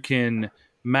 and you can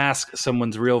mask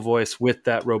someone's real voice with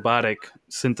that robotic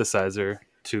synthesizer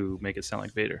to make it sound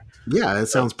like Vader. Yeah. It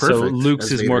sounds perfect. So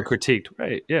Luke's is more critiqued.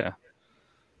 Right. Yeah.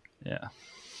 Yeah.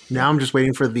 Now I'm just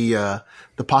waiting for the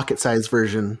pocket-sized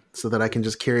version so that I can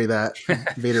just carry that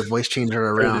Vader voice changer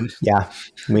around. Yeah,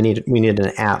 we need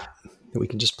an app that we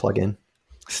can just plug in.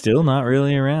 Still not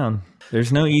really around.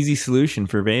 There's no easy solution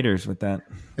for Vaders with that.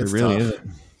 There really isn't.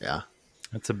 Yeah,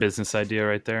 that's a business idea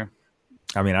right there.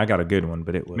 I mean, I got a good one,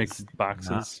 but it was mixed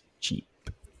boxes, cheap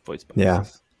voice boxes. Yeah.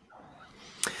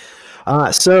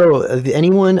 So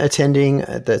anyone attending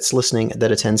that's listening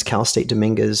that attends Cal State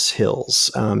Dominguez Hills,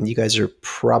 you guys are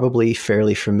probably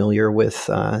fairly familiar with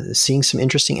seeing some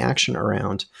interesting action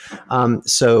around.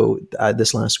 So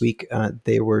this last week,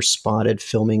 they were spotted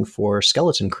filming for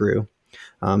Skeleton Crew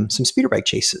some speeder bike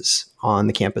chases on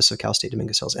the campus of Cal State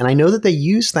Dominguez Hills. And I know that they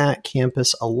use that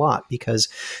campus a lot because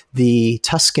the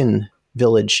Tuscan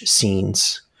Village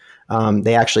scenes,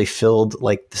 they actually filled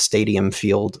like the stadium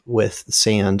field with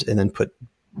sand and then put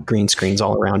green screens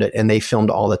all around it. And they filmed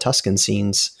all the Tuscan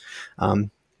scenes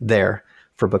there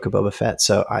for Book of Boba Fett.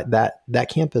 So that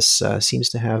campus seems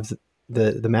to have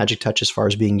the magic touch as far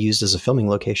as being used as a filming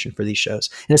location for these shows.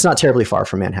 And it's not terribly far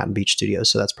from Manhattan Beach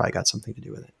Studios. So that's probably got something to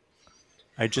do with it.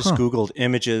 I just Googled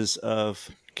images of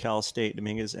Cal State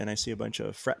Dominguez and I see a bunch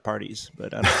of frat parties,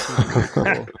 but I don't see anything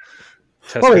cool.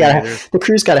 Well, the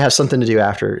crew's got to have something to do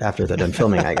after they're done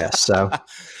filming, I guess. So,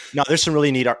 no, there's some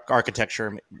really neat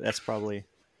architecture. That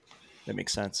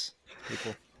makes sense. Pretty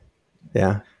cool.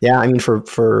 Yeah. I mean, for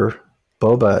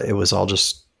Boba, it was all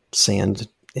just sand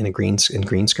in green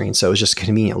screen, so it was just a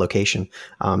convenient location.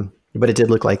 But it did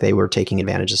look like they were taking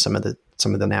advantage of some of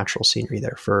the natural scenery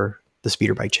there for the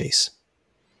speeder bike chase.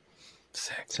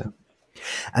 Sick. So,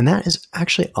 and that is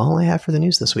actually all I have for the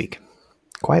news this week.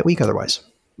 Quiet week, otherwise.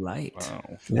 Light.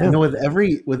 Wow. Yeah.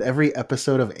 With every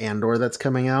episode of Andor that's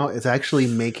coming out, it's actually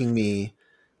making me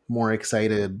more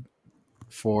excited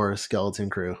for Skeleton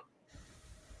Crew,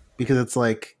 because it's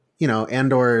like,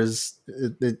 Andor is,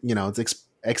 it's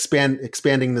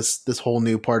expanding this whole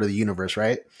new part of the universe,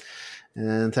 right?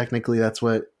 And technically that's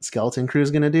what Skeleton Crew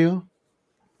is going to do.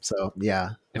 So yeah,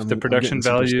 if the production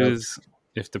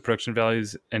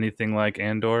values anything like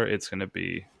Andor, it's going to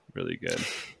be really good.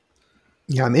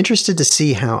 Yeah, I'm interested to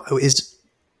see I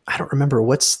don't remember,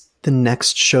 what's the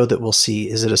next show that we'll see?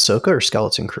 Is it Ahsoka or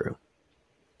Skeleton Crew?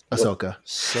 Ahsoka.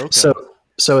 So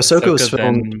Ahsoka was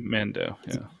filmed. Mando,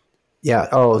 yeah. Yeah.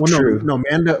 Oh, Well, true. No,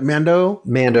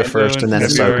 Mando First, and then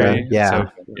Ahsoka. Yeah.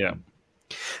 Ahsoka, yeah.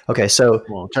 Okay, so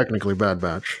Well, technically Bad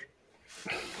Batch.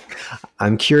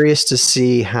 I'm curious to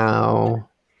see how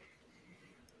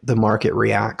the market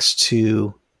reacts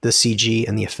to the CG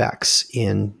and the effects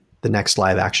in the next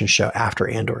live action show after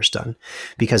Andor's done,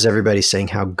 because everybody's saying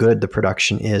how good the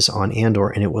production is on Andor,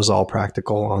 and it was all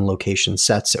practical on location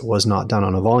sets. It was not done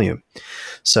on a volume.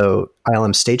 So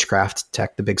ILM Stagecraft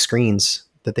tech, the big screens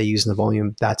that they use in the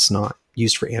volume, that's not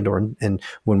used for Andor. And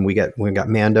when we got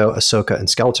Mando, Ahsoka, and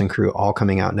Skeleton Crew all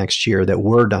coming out next year that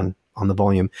were done on the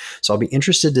volume. So I'll be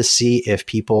interested to see if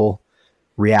people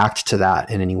react to that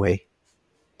in any way.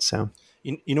 So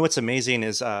you know what's amazing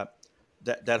is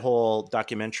that whole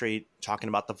documentary talking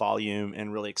about the volume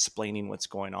and really explaining what's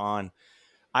going on.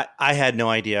 I had no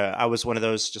idea. I was one of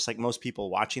those, just like most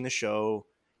people watching the show.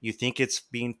 You think it's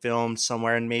being filmed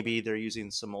somewhere, and maybe they're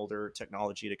using some older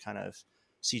technology to kind of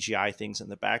CGI things in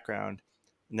the background.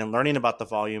 And then learning about the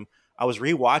volume, I was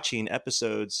rewatching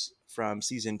episodes from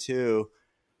season 2,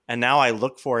 and now I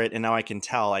look for it, and now I can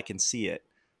tell, I can see it.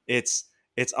 It's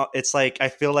like, I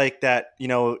feel like that,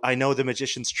 I know the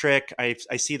magician's trick. I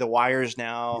see the wires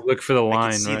now. You look for the line,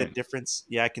 I can see right? the difference.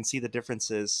 Yeah, I can see the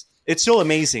differences. It's still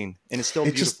amazing, and it's still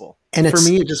beautiful. And for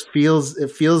me, it feels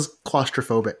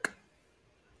claustrophobic.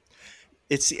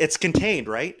 It's contained,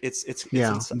 right? It's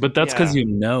but that's because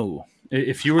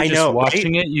if you were just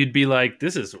watching it, you'd be like,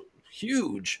 "This is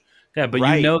huge." Yeah, but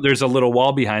there's a little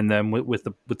wall behind them with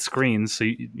screens, so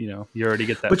you already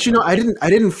get that. But I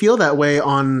didn't feel that way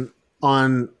on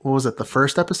what was it, the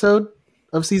first episode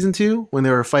of season 2 when they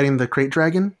were fighting the crate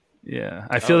dragon. Yeah,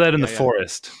 I feel that in the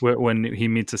forest when he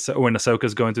meets when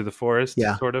Ahsoka's going through the forest.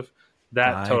 Yeah, sort of.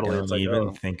 That totally. Don't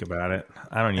even think about it.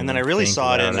 I don't even. And then I really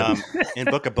saw it in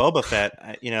Book of Boba Fett.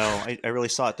 I really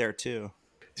saw it there too.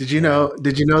 Did you know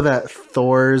that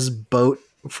Thor's boat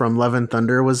from Love and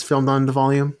Thunder was filmed on the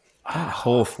volume? That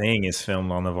whole thing is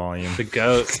filmed on the volume. The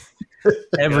goat.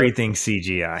 Everything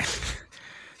CGI.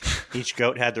 Each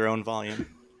goat had their own volume.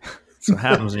 That's what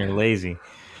happens when you're lazy.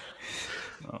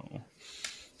 Oh.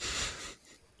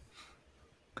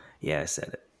 Yeah, I said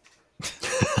it.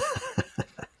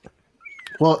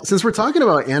 Well, since we're talking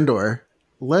about Andor,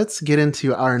 let's get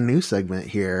into our new segment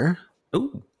here.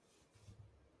 Ooh.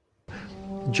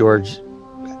 George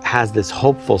has this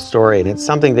hopeful story, and it's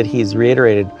something that he's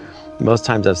reiterated most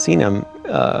times I've seen him,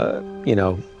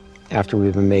 after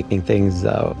we've been making things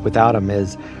without him,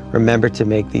 is remember to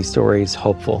make these stories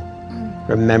hopeful.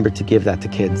 Remember to give that to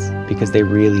kids because they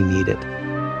really need it.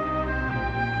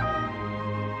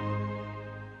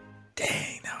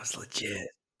 Dang, that was legit.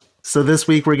 So this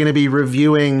week we're going to be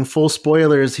reviewing, full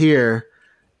spoilers here,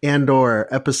 Andor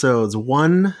episodes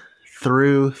 1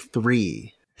 through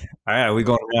 3. All right, are we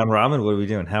going round robin? What are we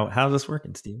doing? How's this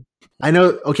working, Steve? I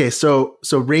know. Okay, so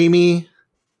Raimi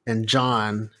and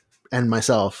John and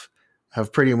myself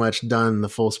have pretty much done the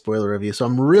full spoiler review. So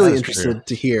I'm really interested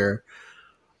to hear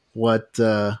what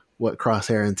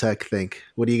Crosshair and Tech think.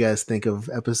 What do you guys think of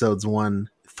episodes 1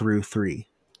 through 3?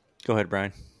 Go ahead,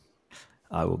 Brian.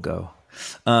 I will go.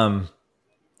 I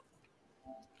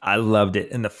loved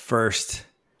it in the first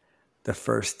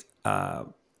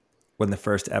when the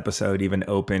first episode even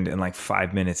opened, and like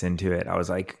 5 minutes into it, I was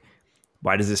like,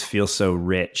 why does this feel so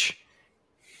rich?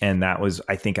 And that was,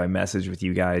 I think I messaged with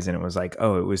you guys, and it was like,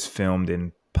 oh, it was filmed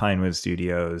in Pinewood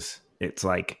Studios. It's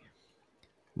like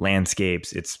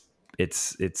landscapes. It's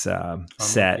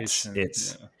sets. Location,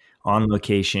 it's on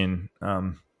location.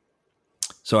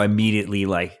 So I immediately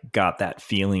like got that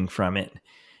feeling from it.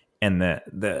 And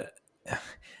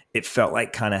it felt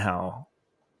like kind of how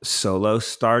Solo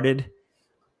started,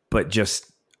 but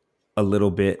just a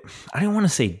little bit, I don't want to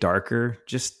say darker,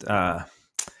 just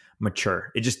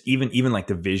mature. It just, even like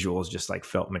the visuals just like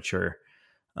felt mature.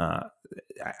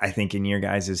 I think in your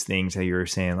guys' things, how you were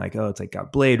saying like, oh, it's like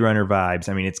got Blade Runner vibes.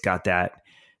 I mean, it's got that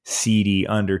seedy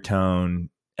undertone,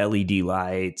 LED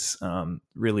lights,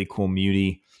 really cool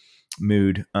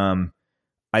mood.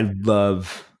 I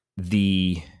love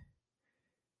the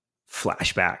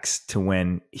flashbacks to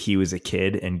when he was a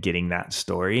kid and getting that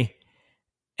story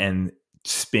and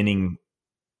spinning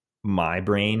my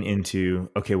brain into,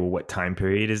 okay, well, what time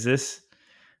period is this?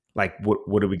 Like,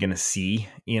 what are we going to see?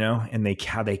 And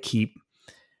how they keep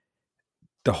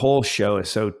the whole show is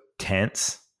so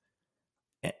tense,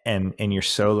 and you're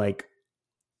so like,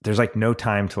 there's like no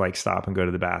time to like stop and go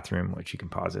to the bathroom, which you can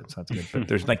pause it. So that's good.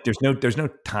 But there's no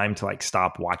time to like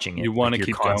stop watching it. You want to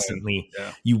keep constantly, going.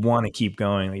 Yeah. You want to keep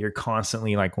going. Like, you're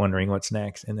constantly like wondering what's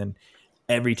next. And then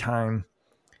every time,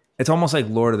 it's almost like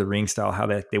Lord of the Rings style, how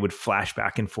they would flash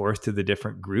back and forth to the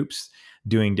different groups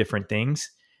doing different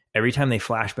things. every time they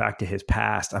flash back to his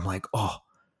past, I'm like, oh,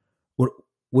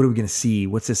 what are we going to see?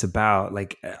 What's this about?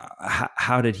 Like,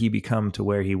 how did he become to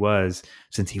where he was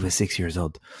since he was 6 years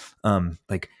old?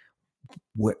 Like,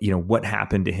 what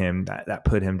happened to him that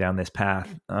put him down this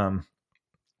path?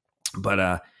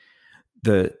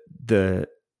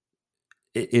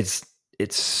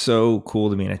 It's so cool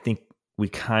to me. And I think we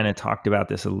kind of talked about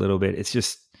this a little bit.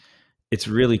 It's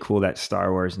really cool that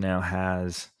Star Wars now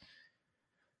has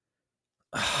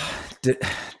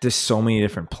there's so many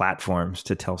different platforms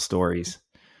to tell stories,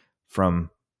 from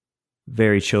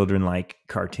very children-like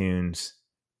cartoons,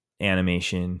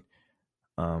 animation,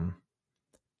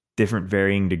 different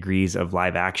varying degrees of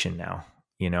live action now.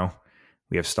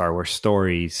 We have Star Wars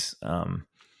stories.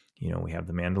 We have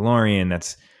The Mandalorian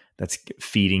that's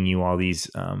feeding you all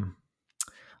these,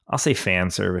 I'll say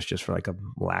fan service just for like a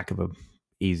lack of a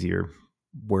easier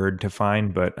word to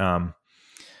find, but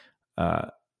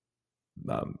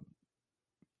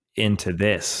into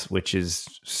this, which is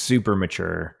super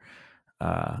mature,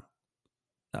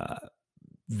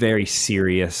 very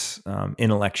serious,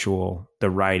 intellectual. The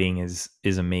writing is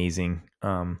amazing.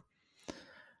 I'm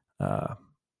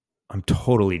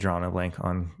totally drawing a blank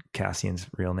on Cassian's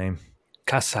real name.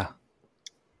 Casa.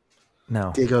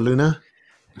 No. Diego Luna.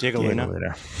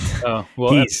 Oh,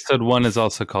 well, episode 1 is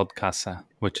also called Casa,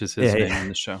 which is his name in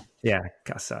the show. Yeah,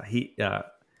 Casa.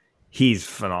 He's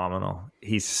phenomenal.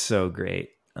 He's so great.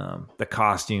 The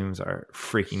costumes are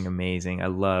freaking amazing. I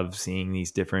love seeing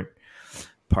these different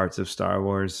parts of Star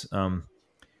Wars.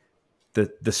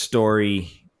 The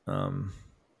story,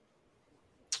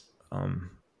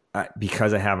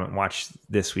 because I haven't watched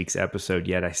this week's episode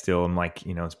yet, I still am like,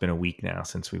 it's been a week now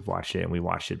since we've watched it, and we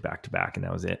watched it back to back, and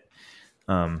that was it.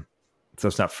 So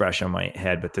it's not fresh on my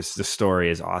head, but the story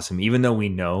is awesome. Even though we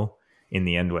know in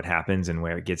the end what happens and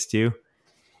where it gets to,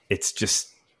 it's just,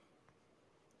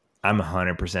 I'm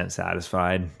 100%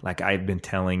 satisfied. Like, I've been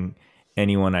telling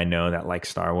anyone I know that likes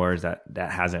Star Wars that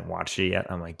hasn't watched it yet,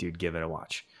 I'm like, dude, give it a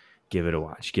watch.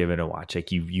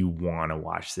 Like, you want to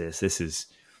watch this. This is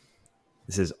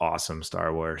awesome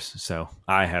Star Wars. So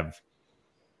I have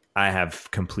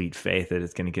complete faith that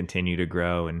it's going to continue to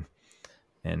grow. And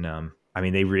I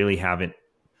mean, they really haven't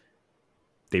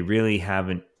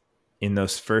in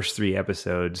those first 3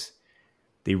 episodes,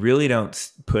 they really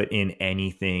don't put in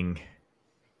anything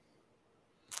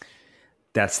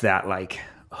that's that like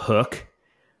hook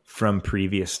from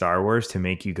previous Star Wars to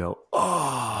make you go,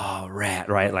 oh,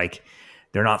 right? Like,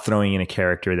 they're not throwing in a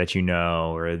character that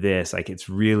or this. Like, it's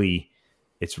really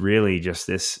just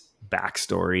this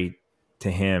backstory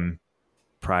to him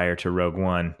prior to Rogue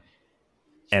One,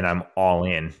 and I'm all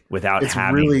in without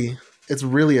having. It's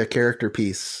really a character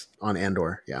piece on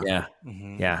Andor. Yeah. Yeah.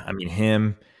 Mm-hmm. Yeah. I mean,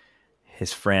 him,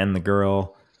 his friend, the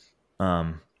girl,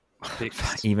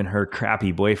 even her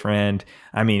crappy boyfriend.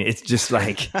 I mean, it's just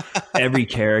like every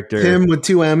character. Him with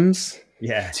 2 M's.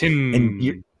 Yeah. Tim.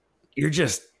 And you're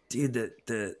just, dude,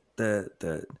 the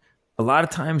a lot of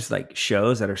times, like,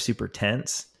 shows that are super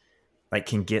tense, like,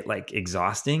 can get like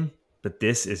exhausting, but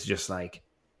this is just like,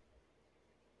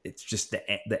 it's just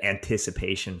the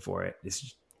anticipation for it.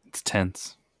 It's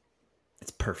tense.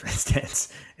 It's perfect. It's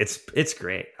tense. It's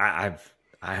great. I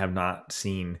have not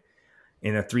seen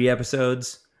in the 3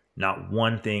 episodes, not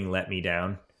one thing let me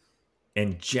down.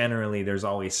 And generally there's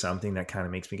always something that kind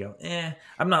of makes me go,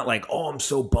 I'm not like, oh, I'm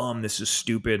so bummed, this is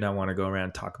stupid, and I want to go around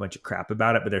and talk a bunch of crap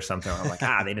about it. But there's something where I'm like,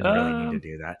 they didn't really need to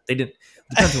do that. They didn't.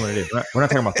 Depends on what it is. We're not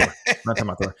talking about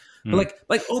Thor. But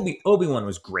like Obi-Wan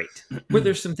was great. Where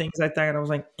there's some things like that I was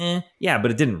like, yeah,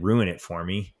 but it didn't ruin it for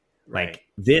me. Like,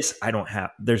 this, I don't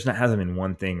have. Hasn't been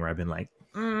one thing where I've been like,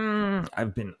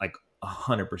 I've been like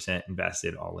 100%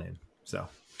 invested, all in. So.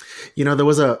 There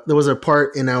was a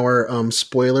part in our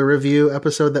spoiler review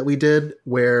episode that we did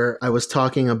where I was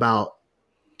talking about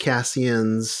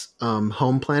Cassian's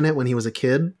home planet when he was a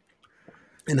kid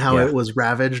and how it was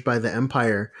ravaged by the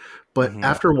Empire. But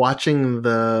after watching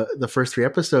the first 3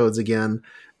 episodes again,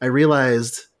 I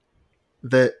realized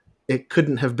that it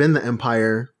couldn't have been the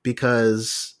Empire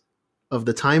because of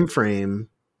the time frame.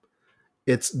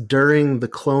 It's during the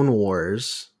Clone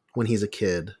Wars when he's a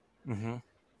kid. Mm-hmm.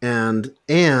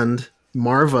 And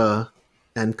Marva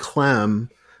and Clem,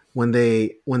 when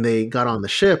they got on the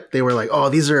ship, they were like, "Oh,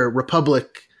 these are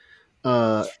Republic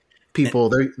people.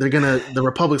 The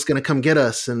Republic's gonna come get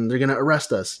us, and they're gonna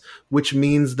arrest us." Which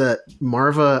means that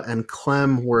Marva and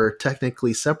Clem were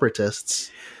technically separatists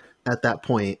at that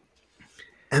point.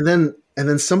 And then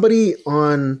somebody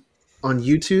on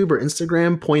YouTube or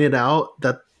Instagram pointed out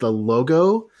that the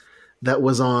logo that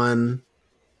was on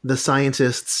the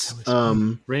scientists,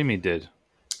 Raimi did.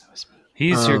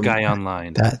 He's your guy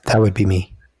online. That would be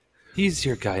me. He's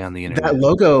your guy on the internet.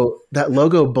 That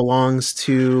logo belongs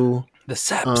to the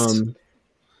Seps.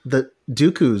 The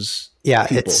Dooku's. Yeah,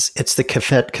 people. it's the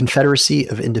Confederacy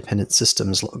of Independent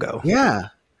Systems logo. Yeah.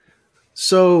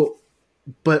 So,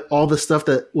 but all the stuff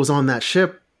that was on that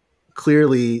ship,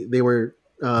 clearly they were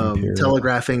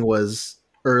telegraphing was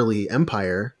early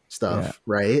Empire stuff,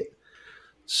 right?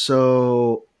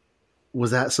 So,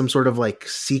 was that some sort of like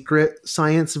secret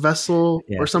science vessel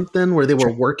or something where they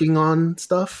were working on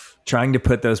stuff? Trying to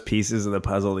put those pieces of the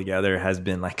puzzle together has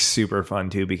been like super fun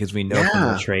too, because we know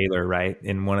from the trailer, right?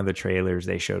 In one of the trailers,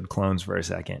 they showed clones for a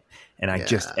second, and I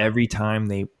just every time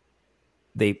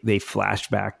they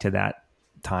flashed back to that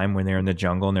time when they're in the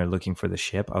jungle and they're looking for the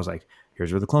ship, I was like,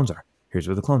 "Here's where the clones are. Here's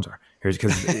where the clones are. Here's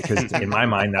because in my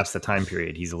mind that's the time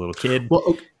period. He's a little kid.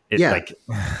 Well,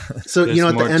 so you know,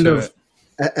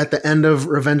 at the end of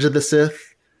Revenge of the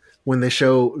Sith, when they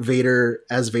show Vader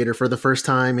as Vader for the first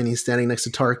time and he's standing next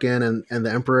to Tarkin and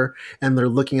the Emperor, and they're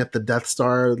looking at the Death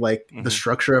Star, like the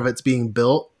structure of it's being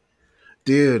built.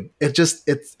 Dude,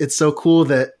 it's so cool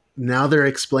that now they're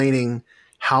explaining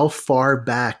how far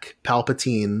back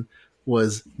Palpatine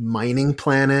was mining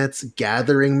planets,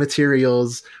 gathering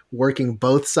materials, working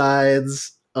both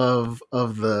sides of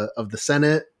the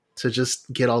Senate to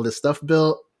just get all this stuff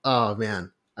built. Oh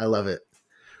man, I love it.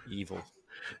 Evil.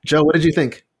 Joe, what did you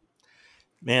think?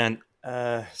 Man,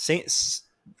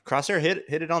 Crosshair hit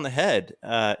it on the head.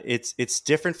 It's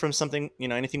different from something,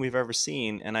 anything we've ever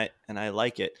seen, and I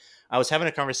like it. I was having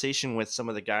a conversation with some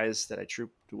of the guys that I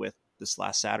trooped with this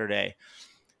last Saturday,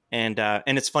 and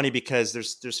it's funny because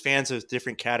there's fans of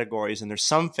different categories, and there's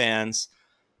some fans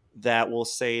that will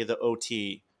say the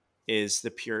OT is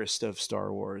the purest of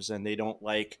Star Wars, and they don't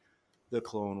like the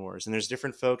Clone Wars, and there's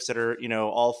different folks that are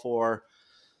all for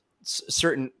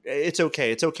certain. It's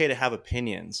okay to have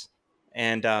opinions,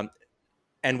 and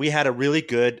we had a really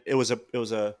good, it was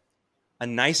a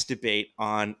nice debate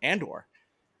on Andor,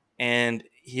 and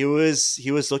he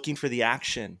was looking for the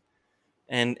action,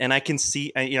 and I can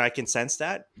see, I can sense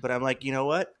that, but I'm like, you know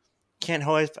what, can't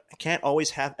always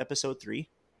have episode 3,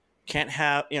 can't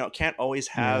always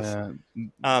have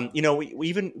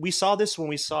we saw this when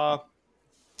we saw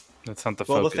that's not the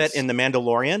Boba focus. Fett in The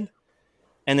Mandalorian.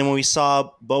 And then when we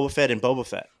saw Boba Fett in Boba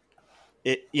Fett,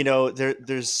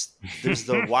 there's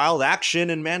the wild action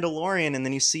in Mandalorian, and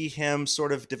then you see him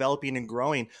sort of developing and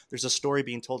growing. There's a story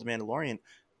being told in Mandalorian.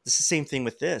 It's the same thing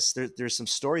with this. There's some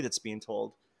story that's being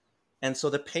told, and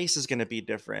so the pace is going to be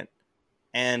different.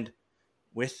 And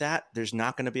with that, there's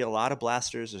not going to be a lot of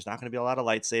blasters. There's not going to be a lot of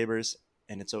lightsabers,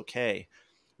 and it's okay.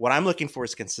 What I'm looking for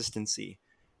is consistency,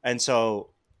 and so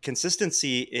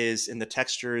consistency is in the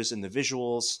textures and the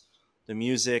visuals, the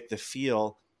music, the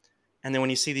feel. And then when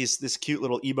you see this cute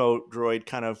little emo droid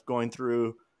kind of going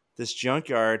through this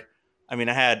junkyard, I mean,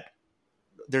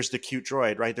 there's the cute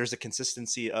droid, right? There's a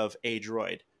consistency of a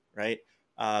droid, right?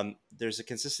 There's a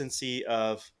consistency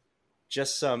of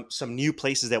just some new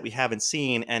places that we haven't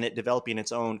seen, and it developing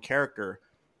its own character,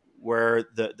 where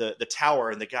the tower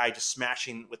and the guy just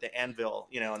smashing with the anvil,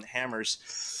 and the hammers.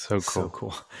 So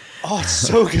cool. Oh, it's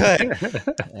so good.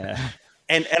 Yeah.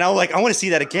 And I'm like, I want to see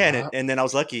that again. And then I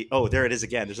was lucky. Oh, there it is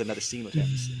again. There's another scene with him.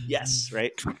 Yes,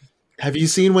 right. Have you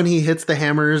seen when he hits the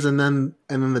hammers and then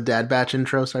the Dad Batch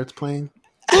intro starts playing?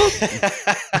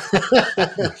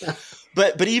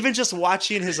 But even just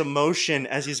watching his emotion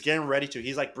as he's getting ready to,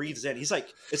 he's like breathes in. He's like,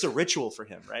 it's a ritual for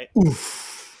him, right?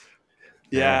 Oof.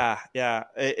 Yeah.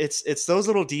 It's those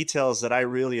little details that I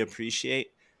really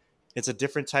appreciate. It's a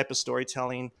different type of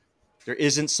storytelling. There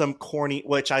isn't some corny,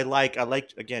 which I like. I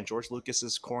like, again, George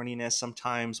Lucas's corniness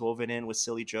sometimes woven in with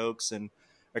silly jokes and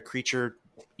a creature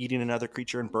eating another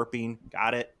creature and burping.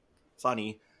 Got it.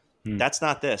 Funny. That's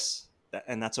not this,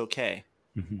 and that's okay.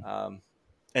 Mm-hmm.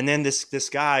 And then this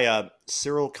guy,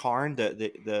 Cyril Karn,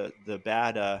 the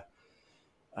bad,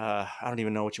 I don't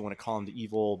even know what you want to call him, the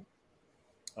evil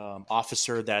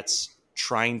officer that's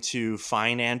trying to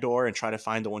find Andor and try to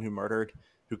find the one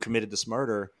who committed this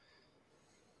murder.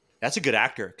 That's a good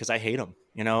actor, because I hate him.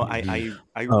 I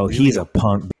really, he's a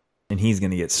punk, and he's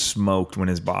gonna get smoked when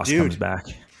his boss comes back.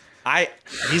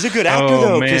 He's a good actor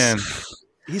though, man.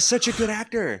 He's such a good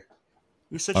actor.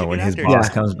 He's such a good when actor. his boss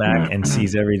comes back and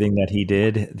sees everything that he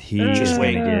did, just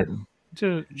wait.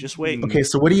 Just wait. Okay,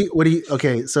 so what do you?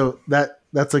 Okay, so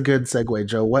that's a good segue,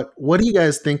 Joe. What do you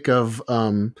guys think of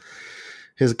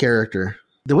his character?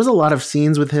 There was a lot of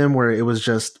scenes with him where it was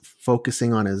just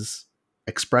focusing on his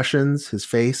expressions, his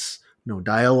face, no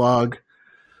dialogue,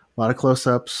 a lot of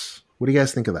close-ups. What do you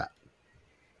guys think of that?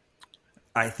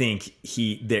 I think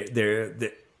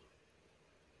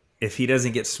if he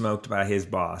doesn't get smoked by his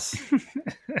boss,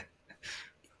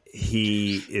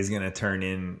 he is going to turn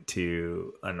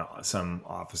into some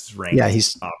office rank. Yeah,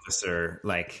 he's officer.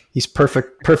 Like he's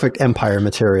perfect Empire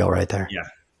material right there. Yeah,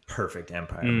 perfect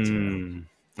Empire material.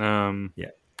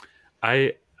 Yeah,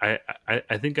 I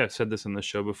think I've said this on the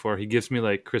show before. He gives me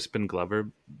like Crispin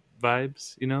Glover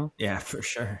vibes, you know? Yeah, for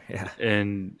sure. Yeah,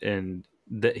 and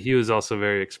that he was also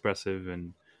very expressive,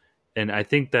 and I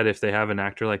think that if they have an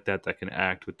actor like that can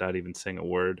act without even saying a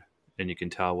word, and you can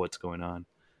tell what's going on,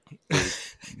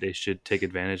 they should take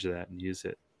advantage of that and use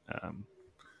it.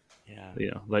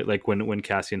 You know, like when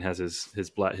Cassian has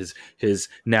his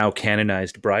now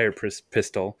canonized Briar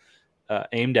pistol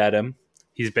aimed at him,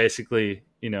 he's basically,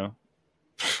 you know,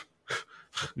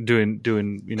 doing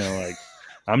you know, like,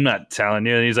 I'm not telling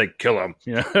you, and he's like, kill him,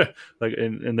 you know, like,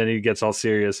 and then he gets all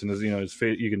serious, and his, you know, his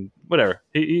face, you can whatever,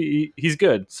 he's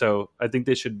good. So I think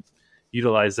they should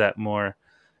utilize that more,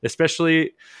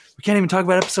 especially. We can't even talk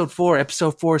about episode 4.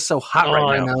 Episode 4 is so hot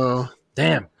right now. I know.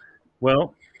 Damn.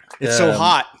 Well, it's so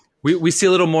hot. We see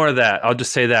a little more of that. I'll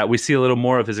just say that we see a little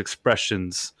more of his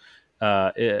expressions, you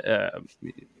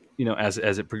know, as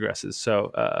it progresses.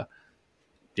 So,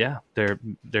 yeah,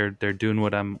 they're doing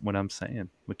what I'm saying,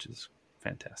 which is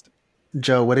fantastic.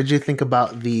 Joe, what did you think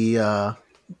about the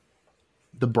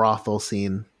brothel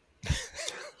scene?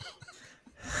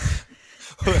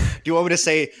 Do you want me to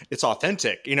say it's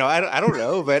authentic? You know, I don't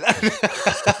know, but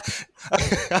that's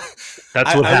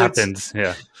what happens.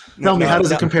 Yeah. Tell me, how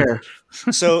does it compare?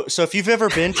 So if you've ever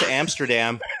been to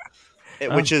Amsterdam,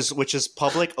 which is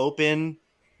public, open,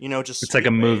 you know, just it's like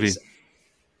a movie.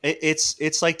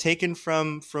 It's like taken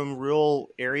from real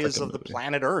areas of the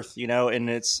planet Earth, you know, and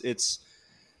it's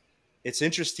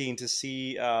interesting to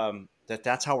see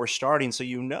that's how we're starting. So,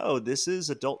 you know, this is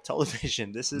adult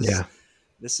television. This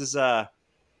is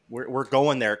we're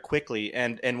going there quickly.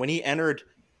 And when he entered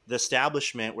the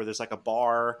establishment where there's like a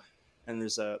bar and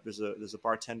there's a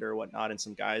bartender or whatnot and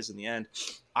some guys in the end,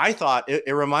 I thought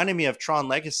it reminded me of Tron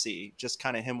Legacy, just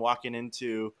kind of him walking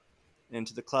into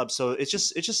the club. So it's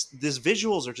just these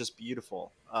visuals are just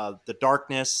beautiful. The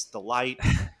darkness, the light,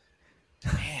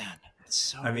 man, it's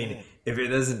so I mean, if it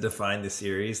doesn't define the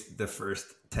series, the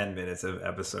first 10 minutes of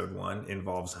episode 1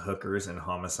 involves hookers and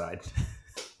homicide.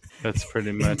 That's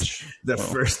pretty much the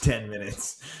first 10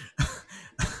 minutes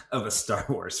of a Star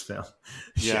Wars film.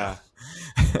 Yeah.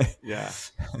 Yeah.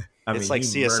 I it's mean, like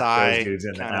CSI those dudes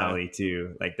in the alley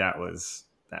too. Like that was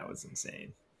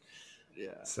insane.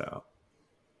 Yeah. So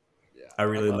I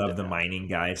really love the mining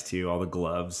guys too. All the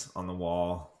gloves on the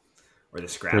wall, or the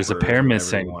scrappers. There's a pair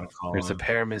missing. There's a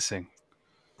pair missing.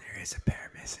 There is a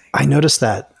pair missing. I noticed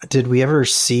that. Did we ever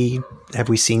see? Have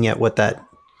we seen yet what that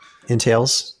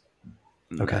entails?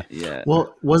 Okay. Yeah.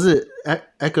 Well, was it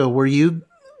Echo? Weren't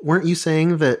you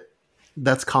saying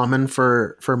that's common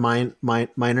for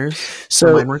miners?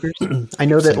 So mine workers. I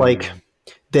know that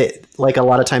like a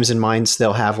lot of times in mines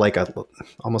they'll have like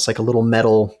almost like a little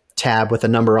metal tab with a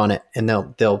number on it, and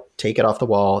they'll take it off the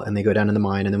wall and they go down in the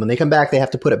mine, and then when they come back they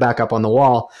have to put it back up on the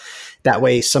wall. That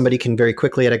way somebody can very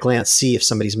quickly at a glance see if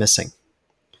somebody's missing.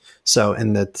 So,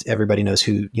 and that everybody knows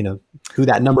who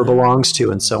that number belongs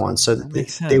to and so on. So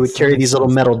they would carry these little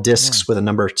metal discs with a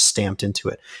number stamped into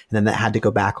it. And then that had to go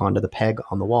back onto the peg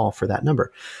on the wall for that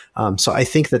number. So I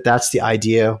think that's the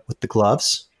idea with the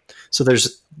gloves. So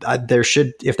there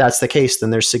should, if that's the case, then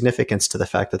there's significance to the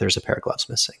fact that there's a pair of gloves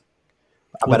missing.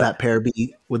 Would that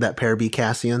pair be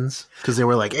Cassian's? Because they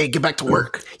were like, "Hey, get back to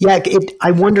work." Yeah, I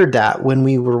wondered that when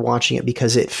we were watching it,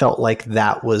 because it felt like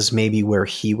that was maybe where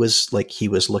he was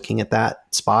looking at that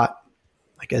spot,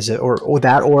 like as it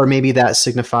or maybe that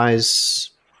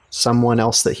signifies someone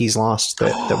else that he's lost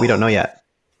that we don't know yet.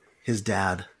 His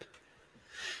dad.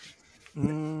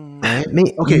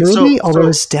 Maybe, so although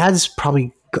his dad's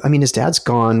probably. I mean, his dad's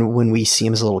gone when we see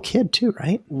him as a little kid too,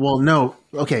 right? Well, no.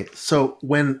 Okay, so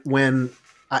when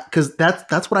because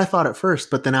that's what I thought at first,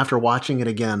 but then after watching it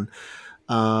again,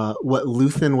 what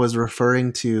Luthen was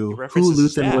referring to, who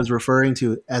Luthen was referring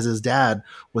to as his dad,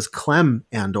 was Clem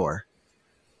Andor,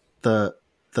 the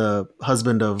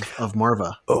husband of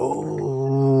Marva.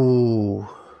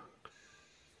 Oh,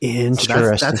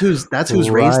 interesting. So that's who's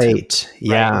raised him.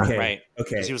 Yeah. Right.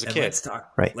 Okay. He was a kid. Let's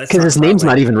talk. Right. Because his name's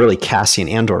not even really Cassian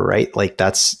Andor, right? Like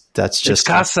that's just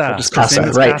Casa.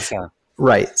 Right. Casa.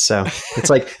 Right. So it's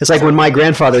like when my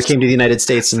grandfather came to the United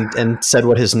States and said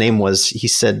what his name was, he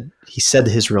said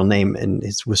his real name, and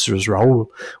it was Raul,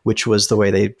 which was the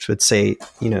way they would say,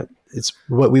 it's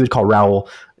what we would call Raul,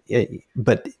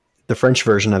 but the French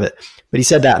version of it. But he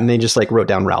said that, and they just like wrote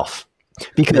down Ralph.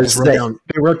 because they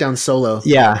wrote down Solo.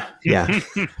 Yeah.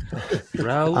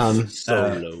 Ralph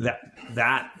Solo.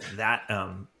 That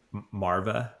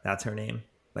Marva, that's her name.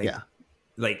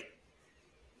 Like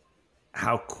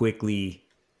how quickly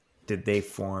did they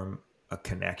form a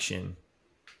connection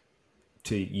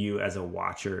to you as a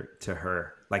watcher to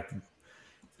her? Like,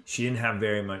 she didn't have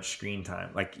very much screen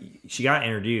time. Like, she got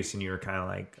introduced and you were kind of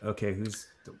like, okay,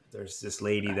 there's this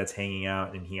lady that's hanging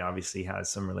out and he obviously has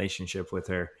some relationship with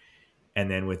her. And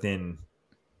then within,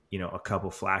 a couple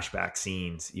flashback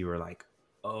scenes, you were like,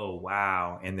 oh,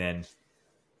 wow. And then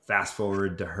fast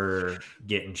forward to her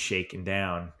getting shaken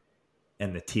down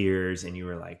and the tears. And you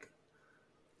were like,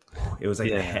 it was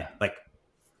like, like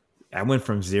I went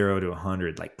from 0 to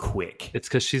 100, like quick. It's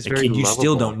because she's like, very you lovable.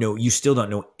 still don't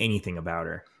know anything about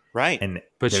her. Right.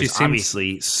 But she seems,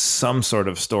 obviously some sort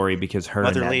of story because her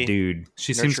motherly, and that dude,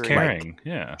 she seems caring.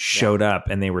 Showed up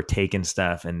and they were taking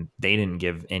stuff and they didn't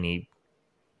give any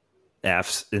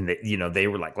F's. And they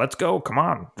were like, let's go. Come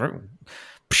on.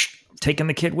 Taking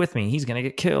the kid with me. He's going to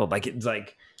get killed. Like, it's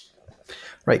like.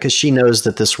 Right. Because she knows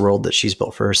that this world that she's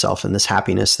built for herself and this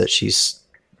happiness that she's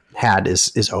had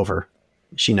is over.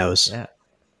 She knows.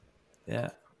 Yeah.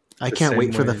 I can't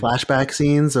wait for the flashback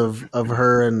scenes of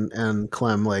her and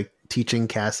Clem like teaching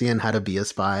Cassian how to be a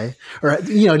spy, or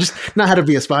just not how to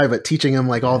be a spy, but teaching him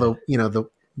like all the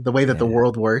the way that the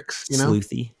world works.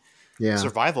 Sleuthy. Yeah.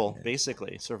 Survival,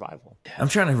 basically survival. I'm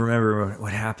trying to remember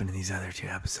what happened in these other two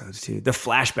episodes too. The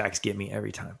flashbacks get me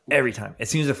every time. As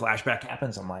soon as a flashback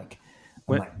happens, I'm like,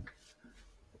 when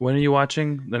are you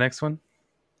watching the next one?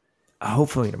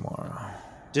 Hopefully tomorrow.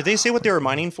 Did they say what they were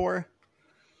mining for?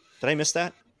 Did I miss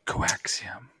that?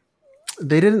 Coaxium.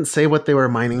 They didn't say what they were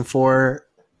mining for.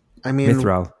 I mean,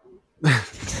 Mithril.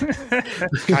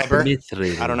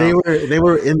 Kyber? I don't know. They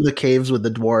were in the caves with the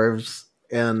dwarves,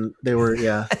 and they were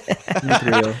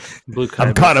Mithril. Blue Kyber.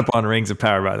 I'm caught up on Rings of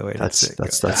Power, by the way. That's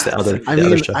the other. I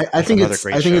mean, I think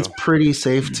it's pretty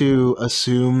safe to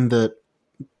assume that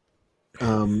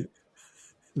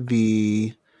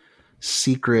the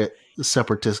secret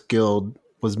separatist guild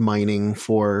was mining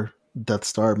for Death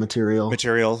Star material.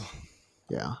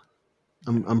 Yeah,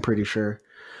 I'm pretty sure.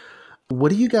 What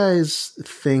do you guys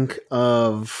think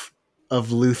of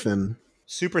Luthen?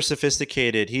 Super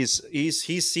sophisticated. He's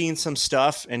seen some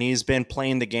stuff and he's been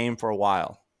playing the game for a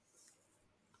while.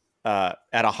 At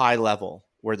a high level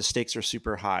where the stakes are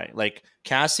super high. Like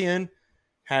Cassian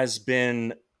has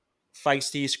been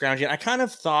feisty, scrounging. I kind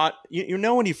of thought,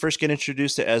 when you first get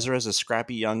introduced to Ezra as a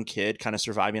scrappy young kid, kind of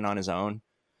surviving on his own,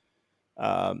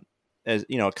 as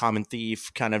a common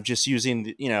thief, kind of just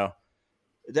using,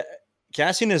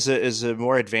 Cassian is a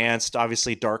more advanced,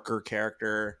 obviously darker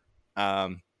character,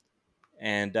 and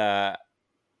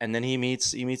then he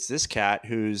meets this cat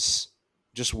who's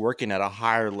just working at a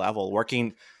higher level,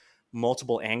 working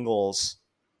multiple angles,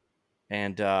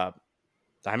 and I'm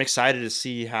excited to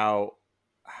see how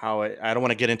I don't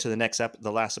want to get into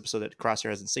the last episode that Crosshair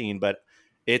hasn't seen, but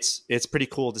it's pretty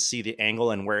cool to see the angle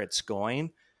and where it's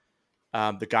going.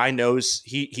 The guy knows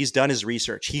he's done his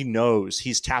research. He knows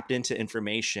he's tapped into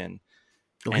information.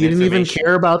 Well, he didn't even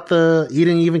care about the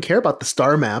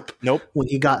star map. Nope. When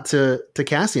he got to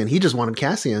Cassian, he just wanted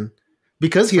Cassian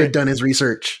because he had done his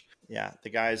research. Yeah, the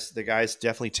guys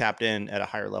definitely tapped in at a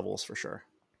higher levels for sure.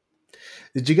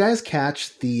 Did you guys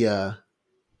catch the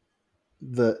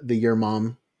your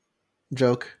mom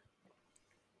joke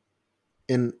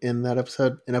in that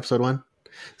episode, in episode 1?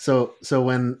 So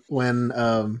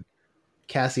when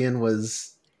Cassian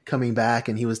was coming back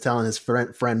and he was telling his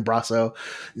friend Brasso,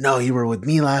 no, you were with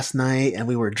me last night and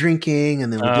we were drinking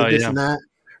and then we did this and that,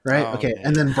 right? Okay.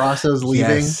 And then Brasso's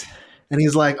leaving and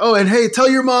he's like, oh, and hey, tell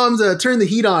your mom to turn the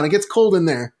heat on. It gets cold in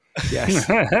there. Yes.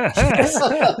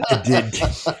 I did.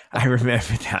 I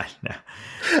remember that now.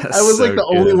 I was like the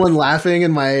only one laughing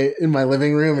in my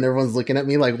living room and everyone's looking at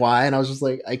me like, why? And I was just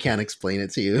like, I can't explain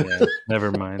it to you. Yeah,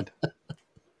 never mind.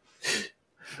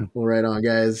 Well, right on,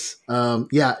 guys.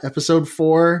 Episode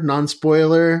 4,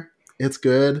 non-spoiler. It's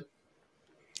good.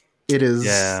 It is.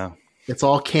 Yeah. It's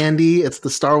all candy. It's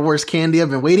the Star Wars candy I've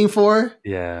been waiting for.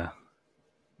 Yeah.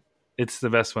 It's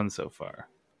the best one so far.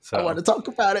 So I want to talk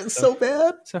about it so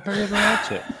bad. So hurry up and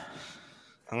watch it.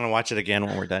 I'm going to watch it again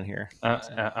when we're done here.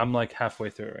 I'm like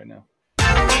halfway through it right now.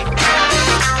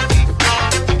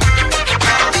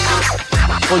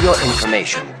 For your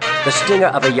information, the stinger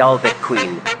of a Yalbek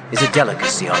queen is a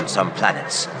delicacy on some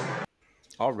planets.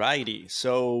 Alrighty,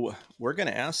 so we're going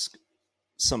to ask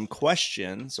some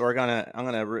questions, or I'm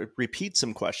going to repeat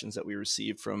some questions that we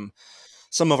received from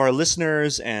some of our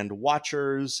listeners and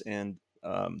watchers and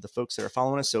the folks that are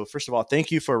following us. So first of all,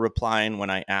 thank you for replying when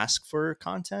I ask for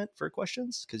content for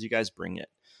questions, because you guys bring it.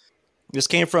 This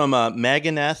came from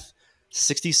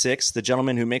Meganeth66, the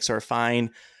gentleman who makes our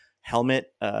fine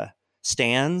helmet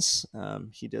stands.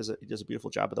 He does a beautiful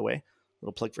job, by the way.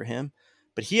 Little plug for him.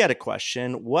 But he had a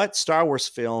question: what Star Wars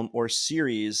film or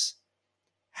series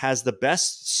has the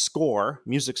best score,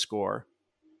 music score,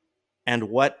 and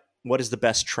what is the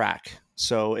best track?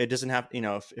 So it doesn't have,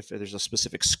 if there's a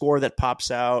specific score that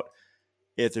pops out,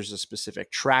 if there's a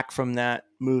specific track from that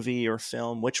movie or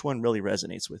film, which one really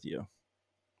resonates with you?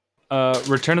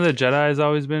 Return of the Jedi has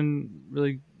always been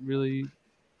really, really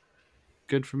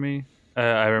good for me.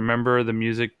 I remember the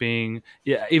music being,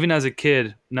 even as a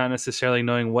kid, not necessarily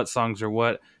knowing what songs are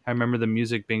what. I remember the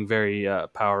music being very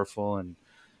powerful and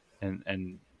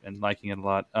liking it a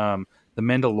lot. The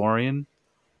Mandalorian,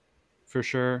 for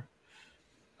sure.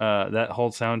 That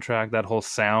whole soundtrack, that whole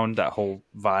sound, that whole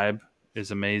vibe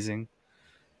is amazing.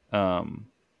 Throughout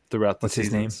the What's seasons.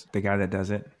 his name? The guy that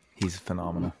does it. He's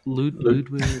phenomenal. Ludwig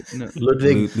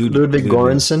Ludwig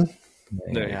Göransson.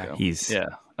 There you go. He's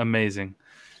amazing.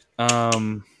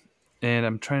 And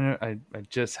I'm trying to. I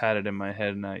just had it in my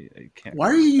head, and I can't. Why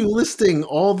are you listing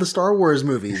all the Star Wars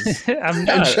movies I'm and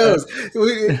not. shows?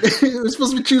 We're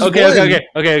supposed to choose Okay, one.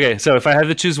 okay. So if I have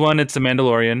to choose one, it's The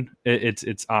Mandalorian.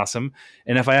 It's awesome.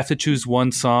 And if I have to choose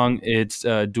one song, it's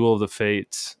Duel of the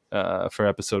Fates for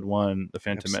Episode 1, The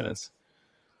Phantom Menace.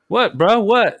 What, bro?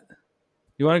 What?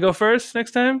 You want to go first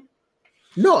next time?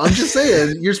 No, I'm just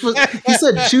saying. You're supposed. He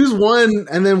said choose one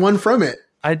and then one from it.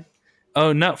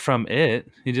 Oh, not from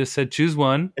it. He just said choose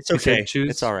one. It's He okay. said, choose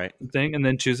It's all right. thing and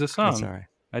then choose a song. It's all right.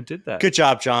 I did that. Good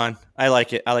job, John. I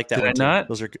like it. I like that Did one I too. not?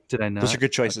 Those are good. Did I not? Those are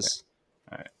good choices.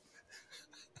 Okay. All right.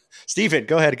 Steven,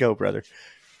 go ahead, brother.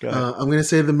 Go ahead. I'm going to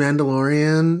say The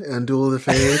Mandalorian and Duel of the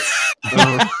Fates.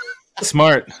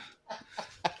 Smart.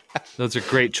 Those are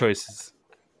great choices.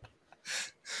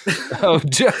 Oh,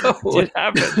 Joe, what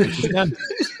happened?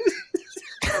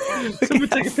 Someone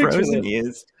take a frozen he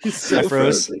is. He's so I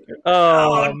froze. frozen.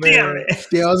 Oh, man. Damn it!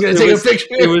 Yeah, I was going to take a picture.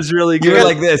 It was really good. You were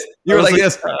like this. You were like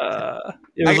this. It I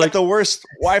was got like the worst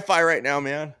Wi-Fi right now,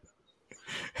 man.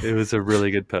 it was a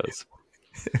really good pose.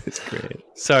 It's great.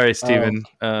 Sorry, Steven.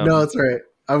 No, it's all right.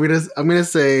 I'm gonna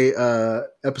say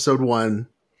Episode 1,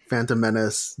 Phantom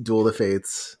Menace, Duel of the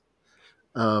Fates,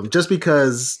 just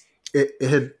because it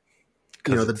had,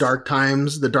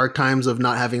 the dark times of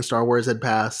not having Star Wars had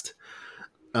passed.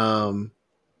 It's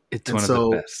one of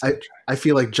so the best. I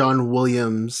feel like John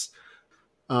Williams.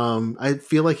 I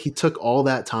feel like he took all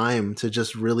that time to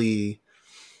just really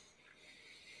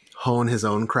hone his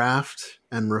own craft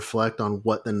and reflect on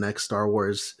what the next Star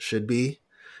Wars should be.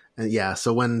 And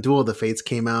so when Duel of the Fates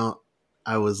came out,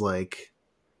 I was like,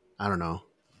 I don't know,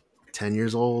 10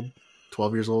 years old,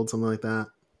 12 years old, something like that.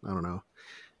 I don't know.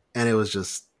 And it was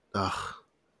just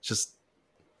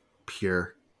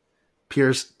pure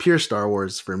Star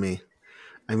Wars for me.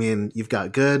 I mean, you've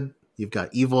got good, you've got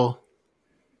evil.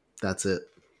 That's it.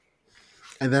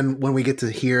 And then when we get to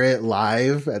hear it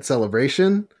live at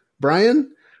Celebration,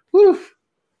 Brian, woo.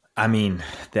 I mean,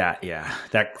 that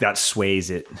sways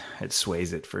it. It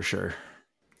sways it for sure.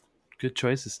 Good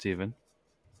choices, Steven.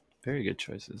 Very good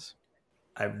choices.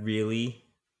 I really,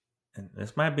 and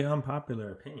this might be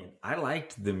unpopular opinion, I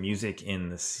liked the music in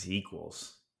the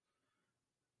sequels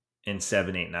in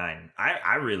 7, 8, 9.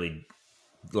 I really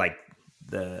like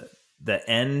the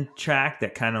end track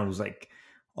that kind of was like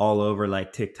all over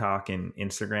like TikTok and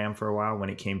Instagram for a while when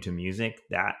it came to music.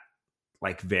 That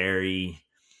like very,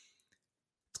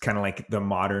 it's kind of like the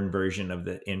modern version of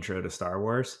the intro to Star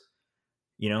Wars.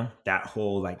 That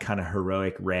whole like kind of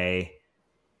heroic Rey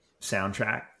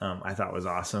soundtrack I thought was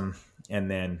awesome.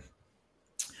 And then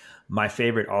my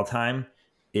favorite all time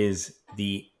is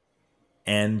the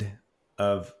end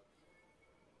of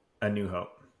A New Hope.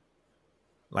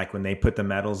 Like when they put the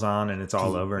medals on and it's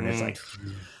all over and it's like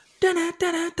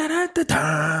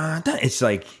it's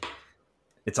like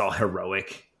it's all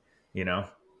heroic, and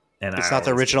it's not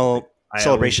the original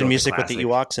celebration music with the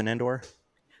Ewoks and Andor.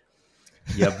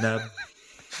 Yub nub.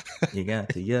 You got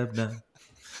the yub nub.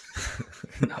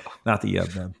 No, not the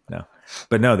yub nub. No,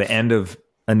 but no, the end of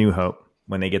A New Hope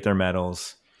when they get their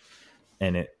medals,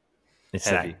 and it's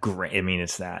Heavy. that great. I mean,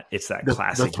 it's that The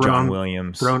classic throne, John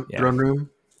Williams throne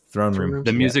room.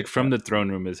 The music from the throne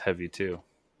room is heavy too.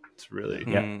 It's really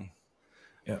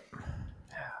Yep.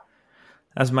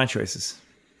 That's my choices.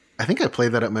 I think I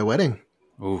played that at my wedding.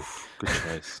 Oof, good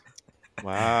choice.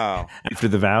 Wow. After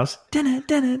the vows.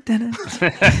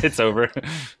 It's over.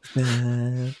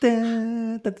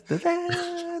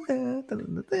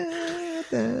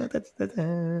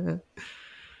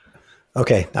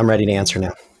 Okay, I'm ready to answer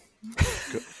now.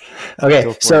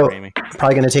 Okay, so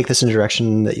probably going to take this in a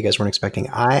direction that you guys weren't expecting.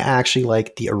 I actually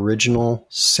like the original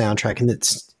soundtrack, and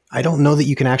I don't know that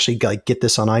you can actually get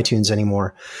this on iTunes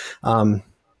anymore,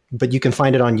 but you can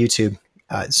find it on YouTube.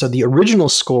 So the original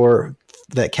score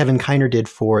that Kevin Kiner did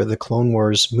for the Clone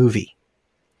Wars movie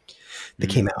that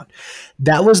came out,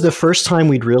 that was the first time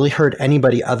we'd really heard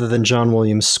anybody other than John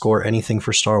Williams score anything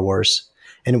for Star Wars.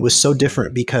 And it was so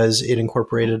different because it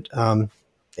incorporated, and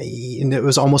it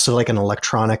was almost like an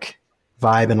electronic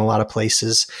vibe in a lot of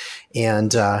places.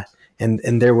 And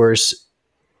there was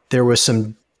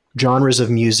some genres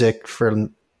of music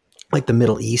from like the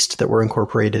Middle East that were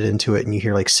incorporated into it. And you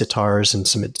hear like sitars and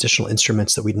some additional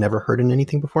instruments that we'd never heard in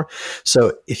anything before.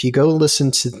 So if you go listen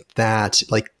to that,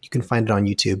 like you can find it on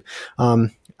YouTube.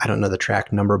 I don't know the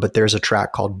track number, but there's a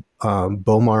track called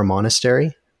Bomar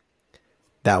Monastery.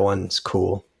 That one's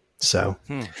cool. So,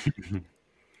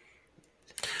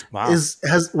 wow. Was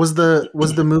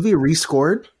the movie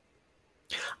rescored?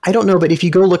 I don't know, but if you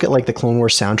go look at like the Clone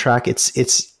Wars soundtrack,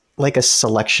 it's like a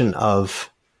selection of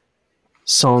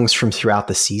songs from throughout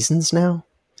the seasons now.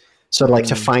 So like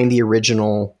to find the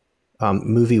original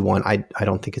movie one, I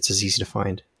don't think it's as easy to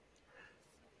find.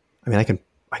 I mean, I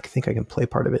think I can play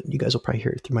part of it. You guys will probably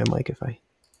hear it through my mic if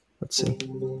let's see.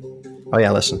 Oh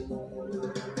yeah, listen.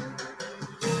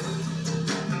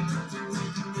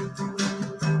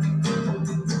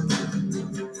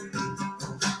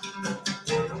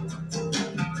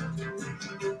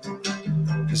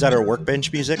 Is that our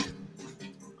Workbench music?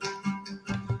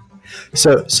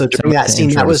 So during that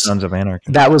scene, that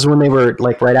was when they were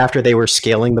like right after they were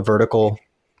scaling the vertical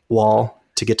wall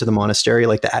to get to the monastery,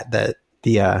 like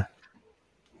the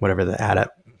whatever the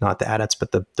not the adepts,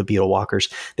 but the beetle walkers.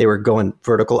 They were going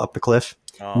vertical up the cliff.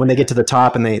 When they get to the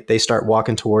top and they start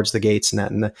walking towards the gates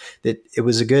it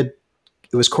was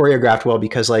choreographed well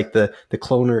because like the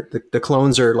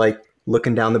clones are like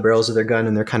looking down the barrels of their gun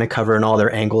and they're kind of covering all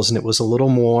their angles, and it was a little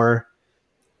more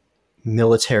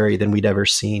military than we'd ever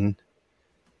seen,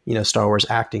 Star Wars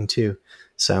acting too.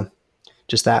 So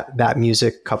just that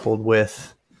music coupled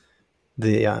with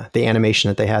the animation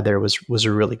that they had there was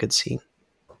a really good scene.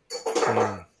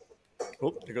 Oh,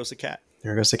 there goes the cat.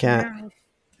 There goes the cat.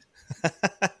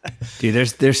 Dude,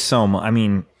 there's so much. I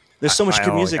mean, there's so much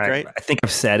good music, right? I think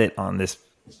I've said it on this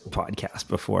podcast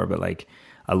before, but like,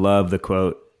 I love the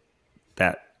quote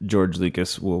that George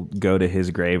Lucas will go to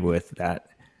his grave with, that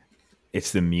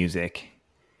it's the music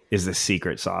is the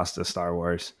secret sauce to Star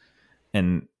Wars.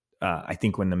 And I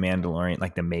think when the Mandalorian,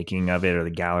 like the making of it or the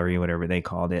gallery, whatever they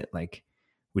called it, like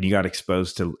when you got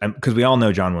exposed to, because we all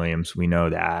know John Williams, we know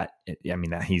that.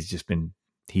 That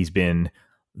he's been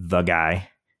the guy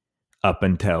up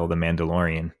until the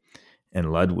Mandalorian,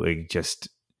 and Ludwig just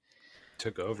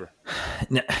took over.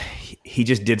 He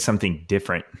just did something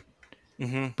different,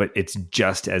 but it's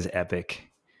just as epic.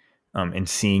 And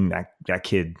seeing that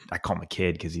kid, I call him a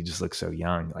kid because he just looks so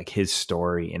young, like his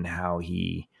story and how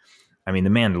the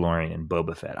Mandalorian and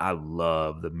Boba Fett, I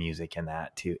love the music in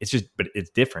that too. It's just, but it's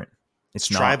different. It's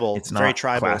tribal. It's very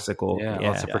tribal. Classical. Yeah,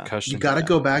 lots of percussion. You got to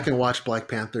go back and watch Black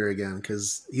Panther again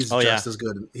because he's just as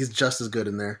good. He's just as good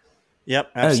in there.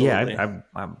 Yep, absolutely. Oh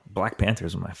yeah, Black Panther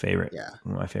is one of my favorite. Yeah.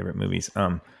 One of my favorite movies.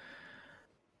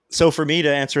 So for me to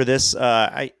answer this,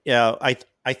 I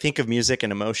think of music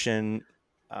and emotion,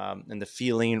 and the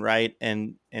feeling, right?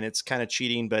 And it's kind of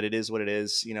cheating, but it is what it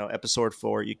is. Episode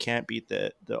 4, you can't beat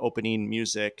the opening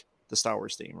music, the Star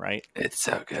Wars theme, right? It's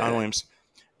so good. John Williams.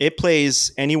 It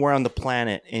plays anywhere on the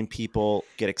planet and people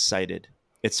get excited.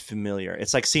 It's familiar.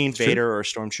 It's like seeing Vader or a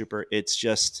Stormtrooper. It's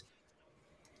just,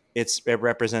 it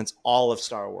represents all of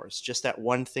Star Wars. Just that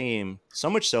one theme, so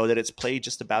much so that it's played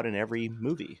just about in every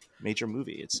major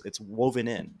movie. It's woven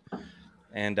in.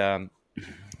 And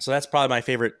so that's probably my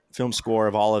favorite film score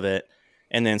of all of it.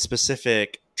 And then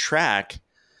specific track,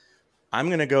 I'm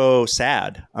going to go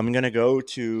sad. I'm going to go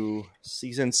to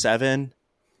season 7,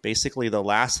 basically the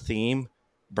last theme,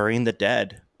 Burying the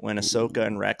Dead, when Ahsoka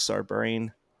and Rex are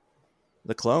burying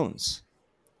the clones.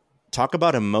 Talk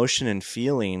about emotion and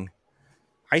feeling.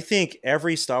 I think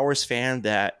every Star Wars fan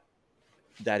that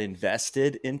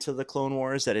invested into the Clone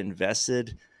Wars, that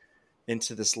invested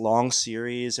into this long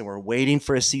series, and we're waiting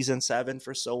for a season 7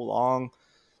 for so long,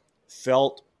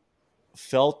 felt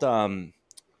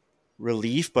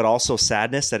relief, but also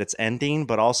sadness that it's ending,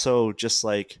 but also just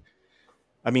like,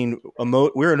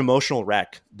 we're an emotional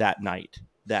wreck that night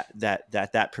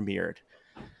that premiered,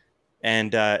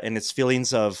 and it's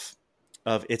feelings of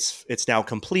it's now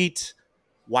complete.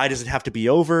 Why does it have to be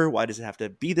over? Why does it have to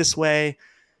be this way?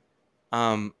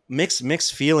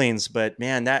 Mixed feelings, but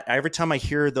man, that every time I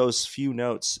hear those few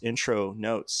intro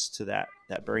notes to that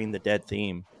Burying the Dead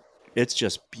theme, it's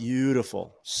just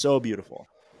beautiful. So beautiful.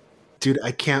 Dude,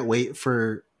 I can't wait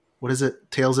for, what is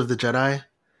it? Tales of the Jedi.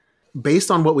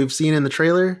 Based on what we've seen in the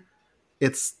trailer,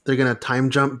 they're going to time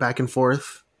jump back and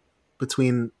forth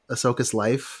between Ahsoka's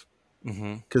life.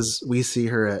 Because we see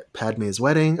her at Padme's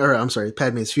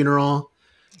Padme's funeral.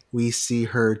 We see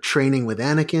her training with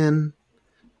Anakin.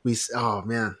 Oh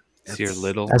man. See her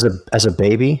little. As a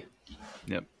baby?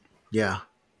 Yep. Yeah.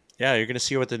 Yeah, you're going to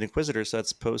see her with an Inquisitor, so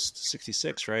that's post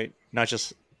 66, right? Not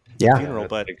just Yeah. funeral,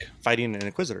 but fighting an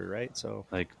Inquisitor, right? So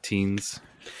like teens,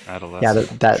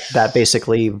 adolescents. Yeah, that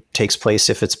basically takes place,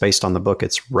 if it's based on the book,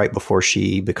 it's right before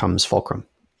she becomes Fulcrum.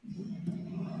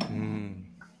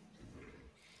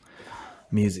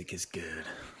 Music is good.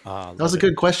 That was a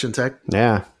good question, Tech.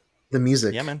 Yeah. The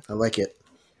music. Yeah, man. I like it.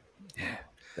 Yeah.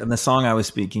 And the song I was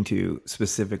speaking to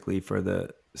specifically for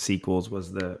the sequels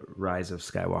was the Rise of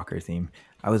Skywalker theme.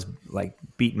 I was like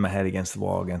beating my head against the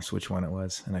wall against which one it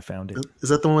was, and I found it. Is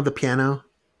that the one with the piano?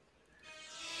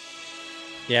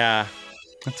 yeah,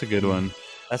 That's a good one.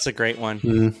 that's a great one.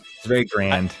 It's very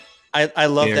grand. I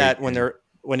love Very that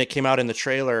when it came out in the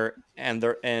trailer and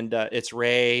it's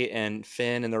Rey and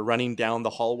Finn and they're running down the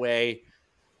hallway,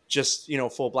 just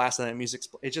full blast and that music.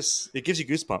 It gives you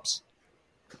goosebumps.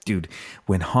 Dude,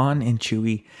 when Han and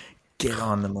Chewie get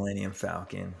on the Millennium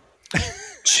Falcon,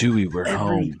 Chewie, we're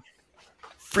home.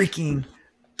 freaking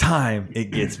time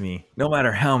it gets me. No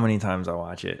matter how many times I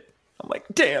watch it, I'm like,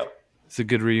 damn, It's a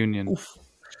good reunion.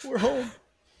 We're home.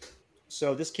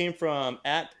 So this came from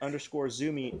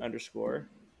 @_Zoomy_.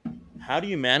 How do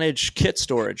you manage kit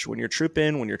storage when you're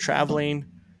trooping, when you're traveling?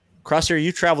 Crosshair,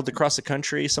 you traveled across the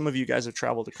country. Some of you guys have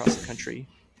traveled across the country.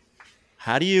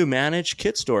 How do you manage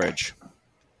kit storage?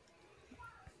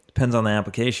 Depends on the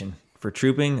application. For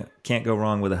trooping, can't go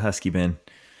wrong with a Husky bin.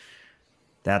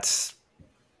 That's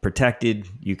protected.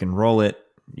 You can roll it.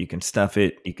 You can stuff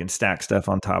it. You can stack stuff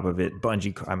on top of it.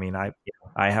 Bungee. I mean, I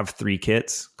have 3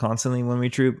 kits constantly when we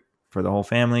troop for the whole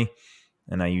family,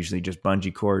 and I usually just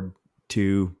bungee cord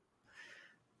 2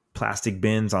 plastic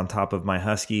bins on top of my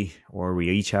Husky, or we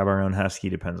each have our own Husky.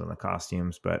 Depends on the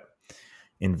costumes, but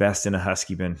invest in a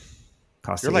Husky bin.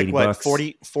 Costs You're like $80. what,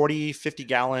 40, 50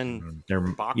 gallon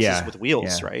boxes with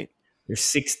wheels, right? They're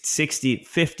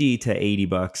 50 to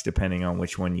 $80 depending on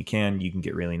which one you can. You can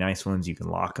get really nice ones. You can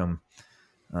lock them.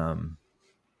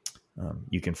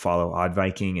 You can follow Odd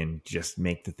Viking and just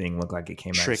make the thing look like it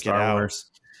came out of Star Wars.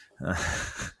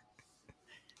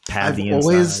 Pad the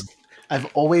inside. I've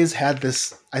always had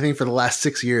this. I think for the last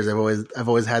 6 years, I've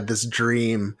always had this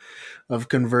dream of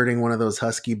converting one of those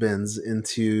Husky bins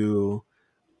into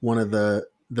one of the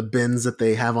bins that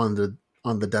they have on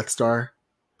the Death Star,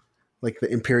 like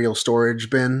the Imperial storage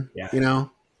bin. Yeah.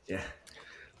 Yeah.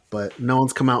 But no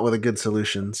one's come out with a good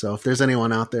solution. So if there's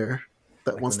anyone out there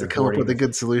that wants to come up with a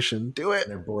good solution, do it.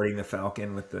 They're boarding the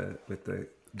Falcon with the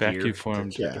vacuum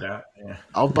formed. Check it out. Yeah.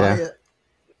 I'll buy it.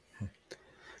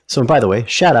 So, by the way,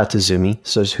 shout out to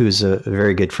Zoomy, who's a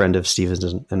very good friend of Steven's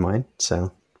and mine.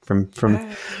 So,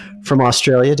 from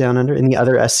Australia down under in the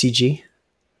other SCG.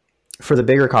 For the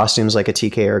bigger costumes like a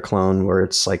TK or a clone where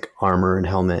it's like armor and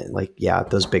helmet, like, yeah,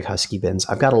 those big Husky bins.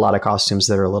 I've got a lot of costumes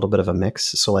that are a little bit of a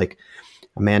mix. So like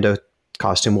a Mando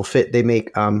costume will fit. They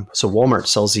make, so Walmart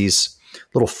sells these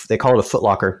little, they call it a Foot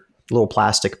Locker, little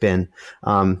plastic bin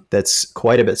that's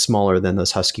quite a bit smaller than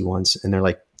those Husky ones. And they're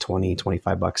like $20,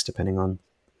 $25 depending on,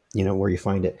 where you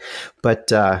find it.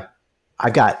 But I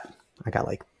got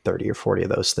like 30 or 40 of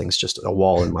those things. Just a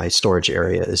wall in my storage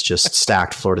area is just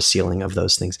stacked floor to ceiling of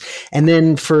those things. And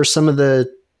then for some of the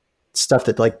stuff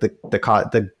that like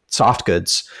the soft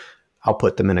goods, I'll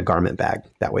put them in a garment bag.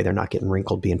 That way they're not getting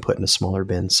wrinkled being put in a smaller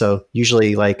bin. So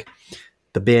usually like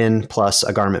the bin plus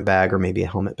a garment bag or maybe a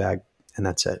helmet bag, and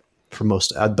that's it for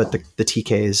most. But the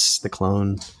TKs, the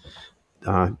clone,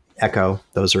 Echo,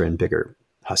 those are in bigger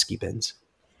Husky bins.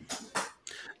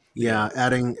 Yeah,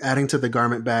 adding to the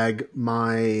garment bag,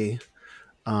 my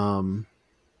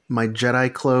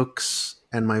Jedi cloaks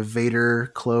and my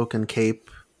Vader cloak and cape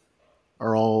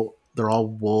they're all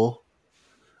wool,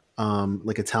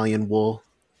 like Italian wool.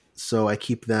 So I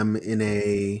keep them in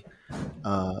a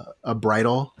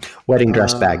bridal wedding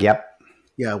dress bag. Yep.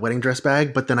 Yeah, wedding dress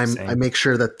bag. But then I make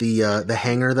sure that the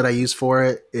hanger that I use for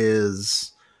it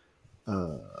is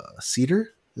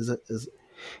cedar. Is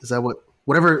that what?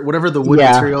 Whatever the wood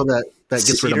material that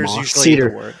gets rid of moss.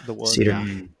 Cedar. The wood. Cedar.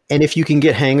 Yeah. And if you can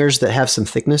get hangers that have some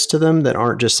thickness to them that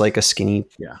aren't just like a skinny,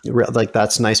 like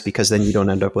that's nice because then you don't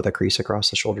end up with a crease across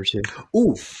the shoulder too.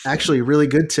 Ooh, actually, really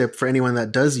good tip for anyone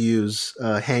that does use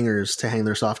hangers to hang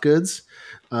their soft goods.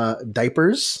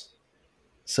 Diapers.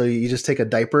 So you just take a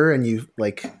diaper and you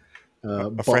like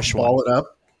a fresh ball one. it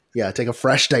up. Yeah, take a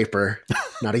fresh diaper,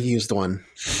 not a used one.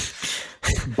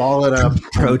 Ball it up.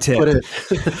 Pro tip.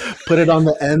 Put it on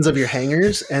the ends of your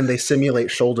hangers, and they simulate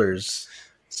shoulders,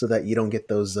 so that you don't get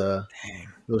those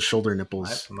shoulder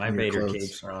nipples. My on your Vader clothes.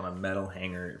 capes are on a metal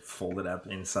hanger folded up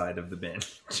inside of the bin.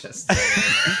 Just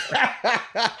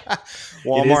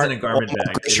Walmart, it is in a garment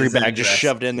bag. Grocery It is bag just dress.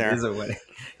 shoved in It there. is a way.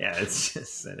 Yeah, it's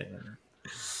just sitting in there.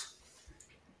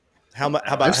 How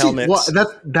about I've seen- helmets?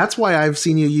 that's why I've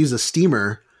seen you use a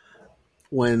steamer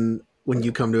when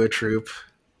you come to a troop.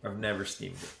 I've never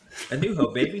steamed it. A New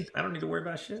Hope, baby. I don't need to worry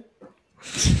about shit.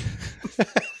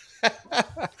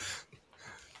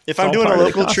 If I'm all doing a part of the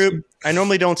local costume. troop, I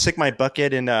normally don't stick my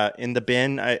bucket in the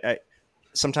bin. I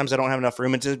sometimes I don't have enough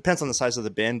room. It depends on the size of the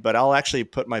bin, but I'll actually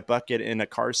put my bucket in a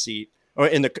car seat or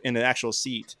in the actual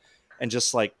seat, and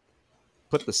just like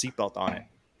put the seatbelt on it.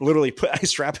 Literally, I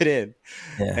strap it in,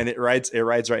 and it rides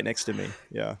right next to me.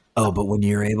 Yeah. Oh, but when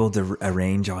you're able to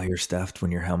arrange all your stuff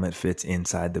when your helmet fits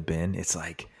inside the bin, it's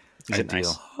like Is it ideal.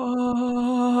 nice?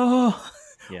 Oh,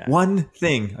 Yeah. one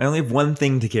thing. I only have one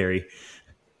thing to carry.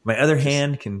 My other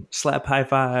hand can slap high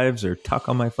fives or talk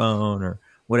on my phone or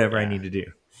whatever I need to do.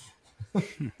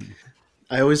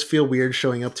 I always feel weird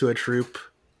showing up to a troop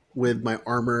with my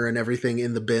armor and everything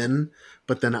in the bin,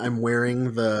 but then I'm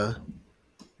wearing the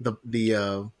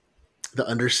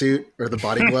undersuit or the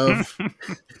body glove, and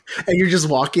you're just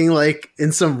walking like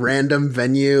in some random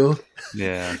venue,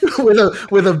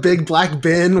 with a big black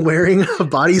bin, wearing a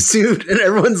bodysuit, and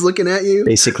everyone's looking at you.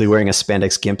 Basically wearing a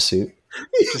spandex gimp suit.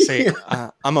 Just say,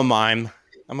 I'm a mime.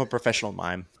 I'm a professional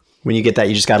mime. When you get that,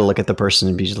 you just got to look at the person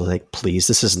and be just like, please,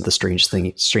 this isn't the strangest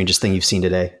thing you've seen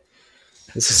today.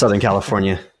 This is Southern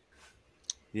California.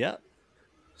 Yeah.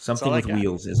 Something all I with got.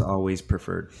 wheels is always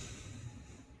preferred.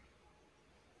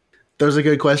 Those are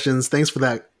good questions. Thanks for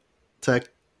that, Tech.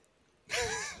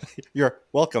 You're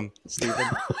welcome, Stephen.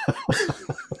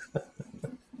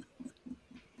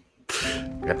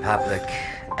 Republic,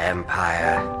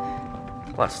 Empire,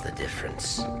 what's the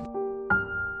difference?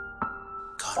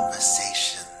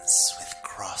 Conversations with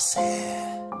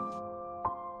Crosshair.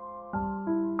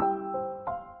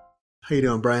 How you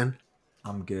doing, Brian?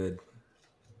 I'm good.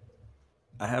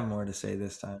 I have more to say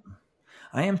this time.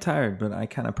 I am tired, but I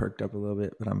kind of perked up a little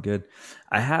bit, but I'm good.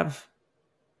 Let's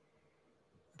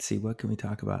see, what can we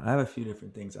talk about? I have a few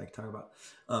different things I can talk about.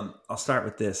 I'll start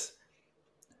with this.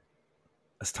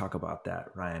 Let's talk about that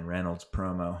Ryan Reynolds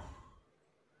promo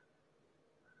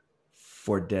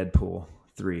for Deadpool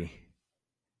 3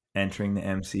 entering the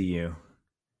MCU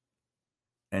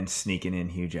and sneaking in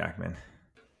Hugh Jackman.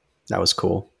 That was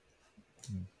cool.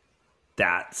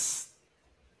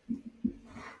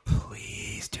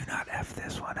 Please do not F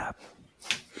this one up,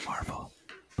 Marvel.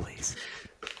 Please.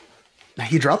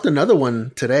 He dropped another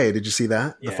one today. Did you see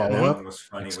that? The follow-up? That was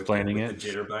funny Explaining with it. the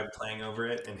jitterbug playing over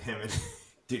it, and him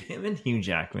and Hugh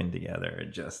Jackman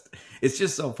together. It's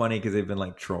just so funny because they've been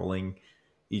like trolling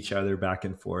each other back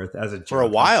and forth as a joke. For a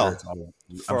while.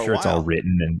 I'm sure it's all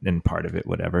written and part of it,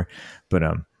 whatever. But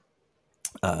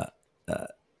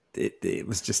it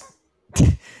was just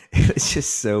it was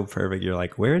just so perfect. You're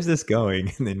like, where is this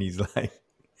going? And then he's like,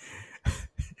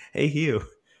 hey Hugh,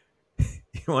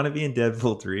 you want to be in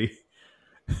Deadpool 3?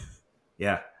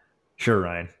 Yeah, sure,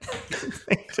 Ryan.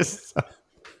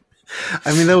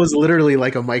 I mean, that was literally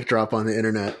like a mic drop on the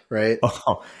internet, right?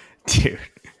 Oh, dude.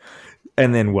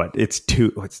 And then what? It's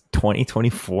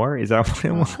 2024? Is that what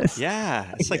it was?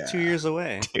 Yeah, it's like 2 years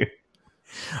away. Dude.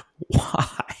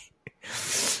 Why?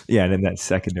 Yeah, and then that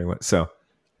secondary one. So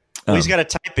Well, he's got to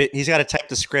type it. He's got to type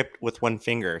the script with one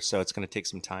finger, so it's going to take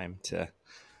some time to.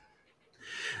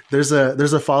 There's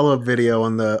a follow-up video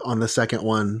on the second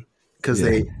one because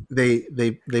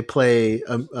they play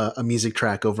a music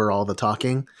track over all the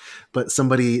talking, but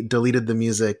somebody deleted the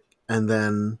music, and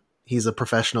then he's a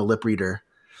professional lip reader,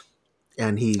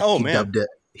 and he dubbed it.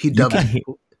 He dubbed it.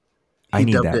 I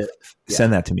need dubbed that. it. Yeah.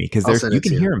 Send that to me because I'll you send it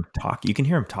can to hear you. him talk. You can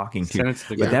hear him talking too. Send it to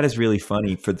the But group. that is really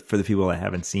funny for the people that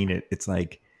haven't seen it. It's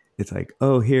like,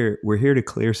 oh, we're here to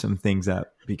clear some things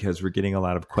up because we're getting a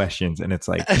lot of questions, and it's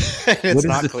like, It's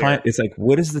not clear. It's like,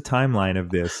 what is the timeline of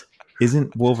this?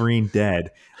 Isn't Wolverine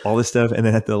dead? All this stuff, and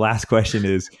then the last question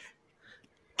is,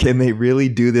 can they really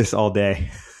do this all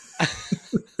day?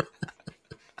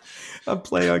 I'm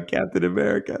playing on Captain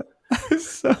America.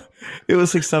 So It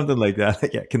was like something like that.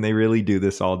 Like, yeah, can they really do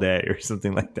this all day or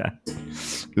something like that?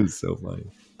 It was so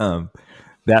funny.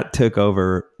 That took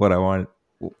over what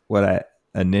I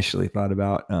initially thought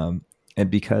about. And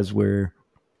because we're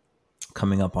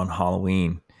coming up on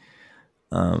Halloween,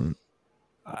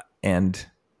 and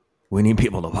we need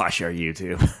people to watch our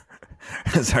YouTube,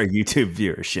 because our YouTube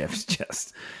viewership's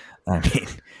just, I mean,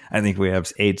 I think we have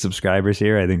 8 subscribers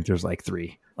here. I think there's like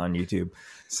 3 on YouTube.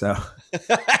 So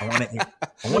I want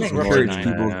to encourage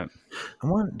people. I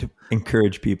want to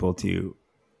encourage people to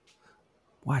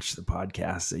watch the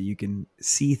podcast so you can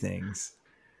see things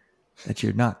that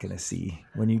you're not going to see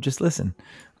when you just listen.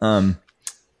 And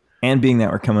being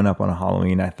that we're coming up on a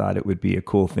Halloween, I thought it would be a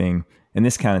cool thing. And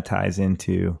this kind of ties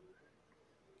into,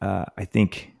 I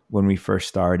think when we first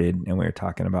started and we were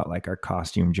talking about like our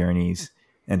costume journeys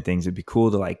and things, it'd be cool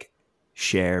to like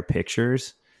share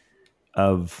pictures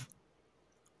of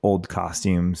old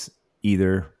costumes,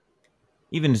 even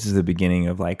this is the beginning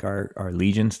of like our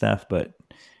Legion stuff. But,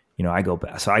 you know, I go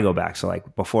back. So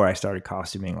like before I started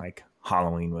costuming, like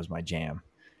Halloween was my jam.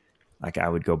 Like I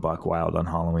would go buck wild on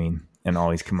Halloween and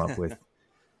always come up with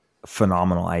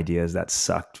phenomenal ideas that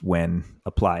sucked when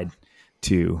applied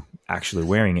to actually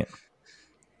wearing it.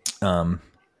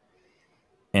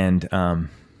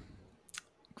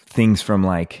 Things from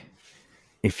like,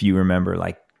 if you remember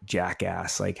like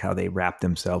Jackass, like how they wrapped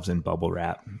themselves in bubble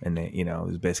wrap and they, you know, it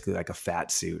was basically like a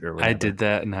fat suit or whatever. I did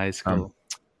that in high school.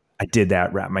 I did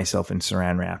that, wrapped myself in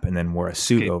saran wrap and then wore a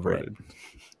suit over it.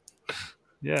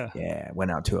 Yeah.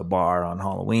 Went out to a bar on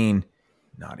Halloween.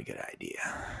 Not a good idea.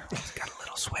 Got a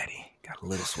little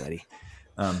sweaty.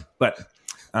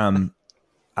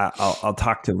 I'll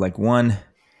talk to like one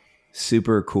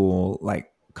super cool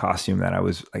like costume that I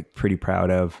was like pretty proud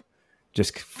of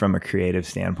just from a creative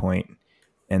standpoint.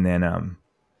 And then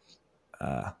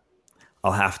I'll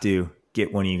have to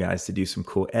get one of you guys to do some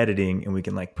cool editing and we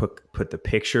can like put the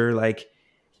picture like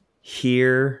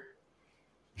here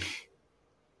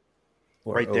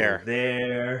or right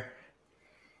there.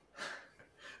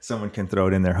 Someone can throw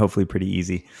it in there, hopefully pretty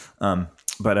easy. My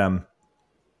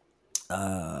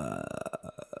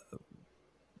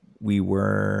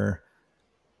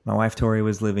wife Tori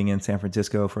was living in San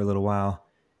Francisco for a little while,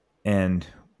 and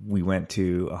we went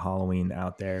to a Halloween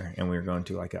out there, and we were going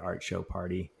to like an art show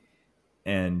party,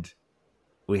 and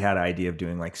we had an idea of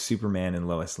doing like Superman and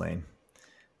Lois Lane.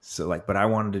 So like, but I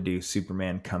wanted to do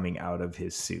Superman coming out of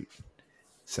his suit.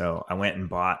 So I went and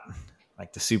bought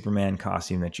like the Superman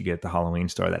costume that you get at the Halloween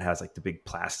store that has like the big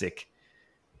plastic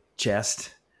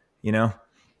chest, you know?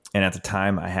 And at the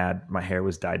time my hair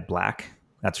was dyed black.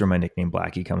 That's where my nickname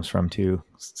Blackie comes from too.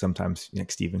 Sometimes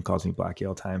Nick Steven calls me Blackie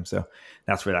all the time. So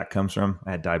that's where that comes from.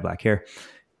 I had dyed black hair.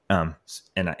 And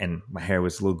my hair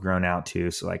was a little grown out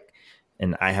too. So like,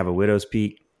 and I have a widow's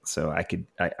peak. So I could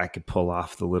pull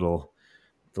off the little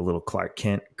Clark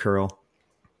Kent curl.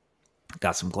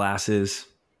 Got some glasses,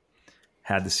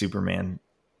 had the Superman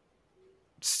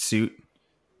suit,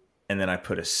 and then I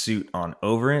put a suit on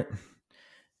over it,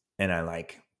 and I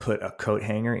like put a coat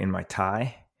hanger in my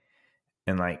tie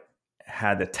and like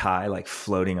had the tie like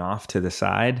floating off to the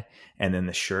side, and then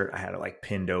the shirt I had it like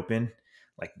pinned open,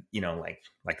 like, you know,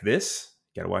 like this.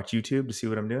 You gotta watch YouTube to see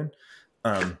what I'm doing.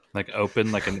 Like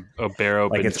open, like a bare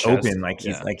open, like it's chest. open, like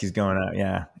he's going out,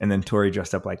 yeah. And then Tori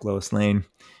dressed up like Lois Lane.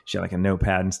 She had like a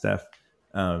notepad and stuff.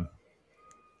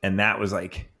 And that was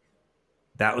like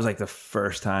the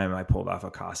first time I pulled off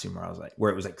a costume where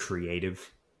it was like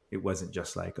creative. It wasn't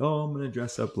just like, oh, I'm gonna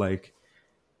dress up like.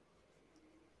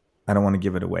 I don't want to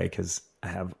give it away because I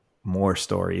have more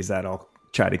stories that I'll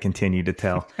try to continue to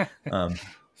tell.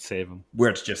 Save them. Where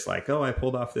it's just like, oh, I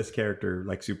pulled off this character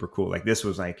like super cool. Like this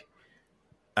was like,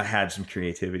 I had some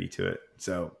creativity to it,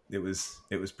 so it was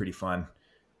pretty fun.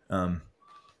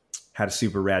 Had a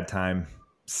super rad time.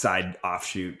 Side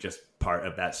offshoot, just part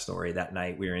of that story. That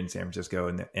night we were in San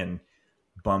Francisco and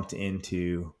bumped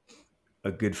into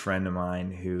a good friend of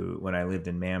mine who, when I lived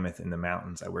in Mammoth in the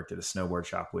mountains, I worked at a snowboard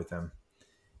shop with him,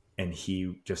 and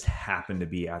he just happened to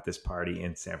be at this party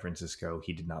in San Francisco.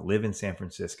 He did not live in San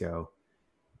Francisco.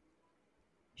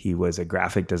 He was a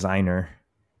graphic designer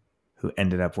who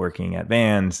ended up working at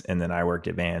Vans, and then I worked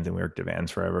at Vans, and we worked at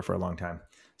Vans forever for a long time.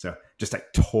 So just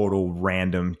like total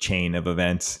random chain of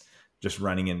events, just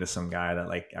running into some guy that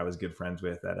like I was good friends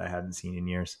with that I hadn't seen in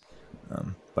years.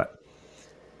 But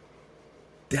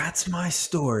that's my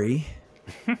story.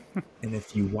 And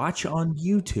if you watch on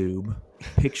YouTube,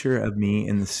 picture of me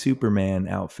in the Superman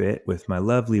outfit with my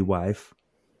lovely wife,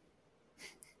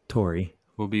 Tori,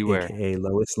 will be where? AKA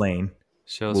Lois Lane.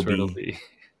 Show us where it'll be.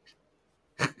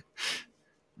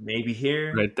 Maybe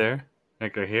here. Right there?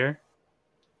 Like right here?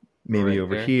 maybe Right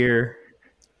over there. here,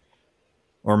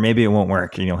 or maybe it won't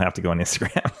work and you'll have to go on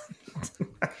Instagram.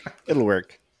 It'll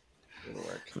work.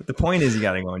 But the point is, you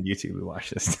got to go on YouTube to watch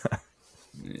this stuff.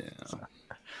 Yeah. So,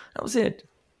 that was it.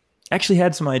 Actually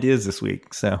had some ideas this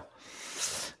week. So,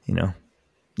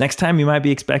 next time you might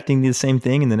be expecting the same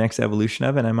thing in the next evolution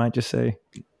of it. I might just say,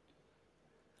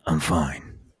 I'm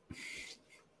fine.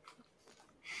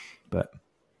 But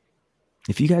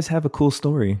if you guys have a cool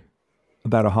story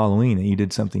about a Halloween that you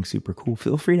did something super cool,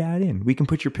 feel free to add in. We can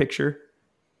put your picture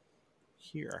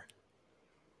Here.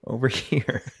 over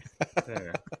here.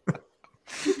 There.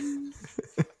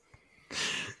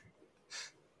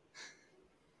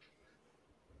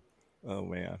 Oh,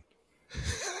 man.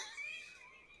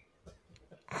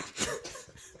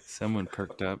 Someone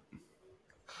perked up.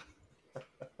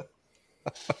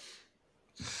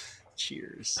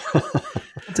 Cheers.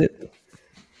 That's it.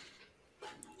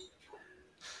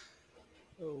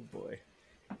 Oh, boy.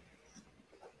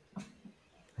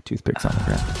 A toothpick's on the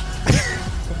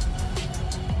ground.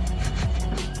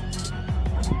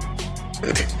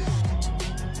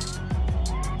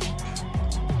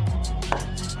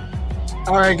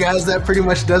 All right, guys, that pretty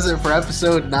much does it for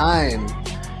episode 9.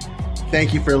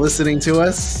 Thank you for listening to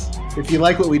us. If you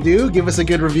like what we do, give us a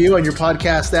good review on your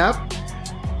podcast app.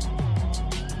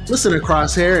 Listen to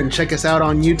Crosshair and check us out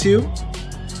on YouTube.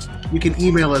 You can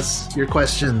email us your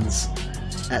questions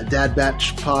at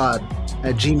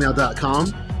dadbatchpod@gmail.com.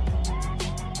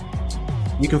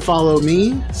 You can follow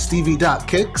me,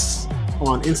 Stevie.Kicks,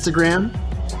 on Instagram.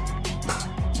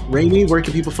 Raimi, where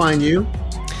can people find you?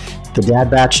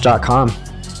 thedadbatch.com.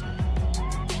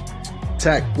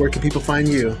 Tech, where can people find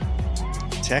you?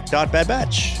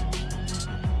 Tech.badbatch.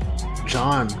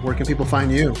 John, where can people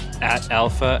find you? At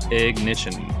Alpha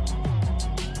Ignition.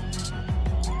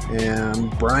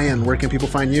 And Brian, where can people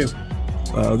find you?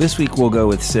 This week we'll go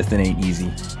with Sith and Ain't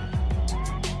Easy.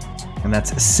 And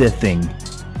that's Sithing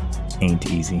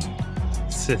Ain't Easy.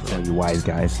 Sith. All you wise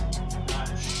guys.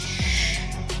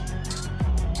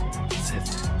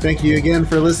 Thank you again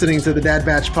for listening to the Dad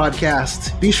Batch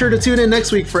podcast. Be sure to tune in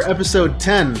next week for episode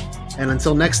 10. And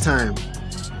until next time,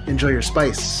 enjoy your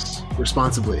spice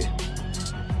responsibly.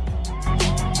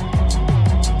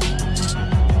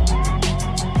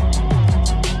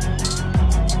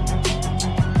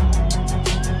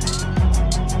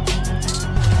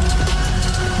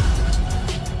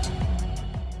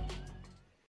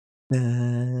 Da,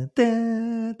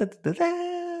 da, da, da, da, da,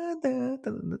 da,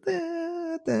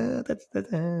 da, da, da,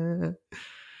 da.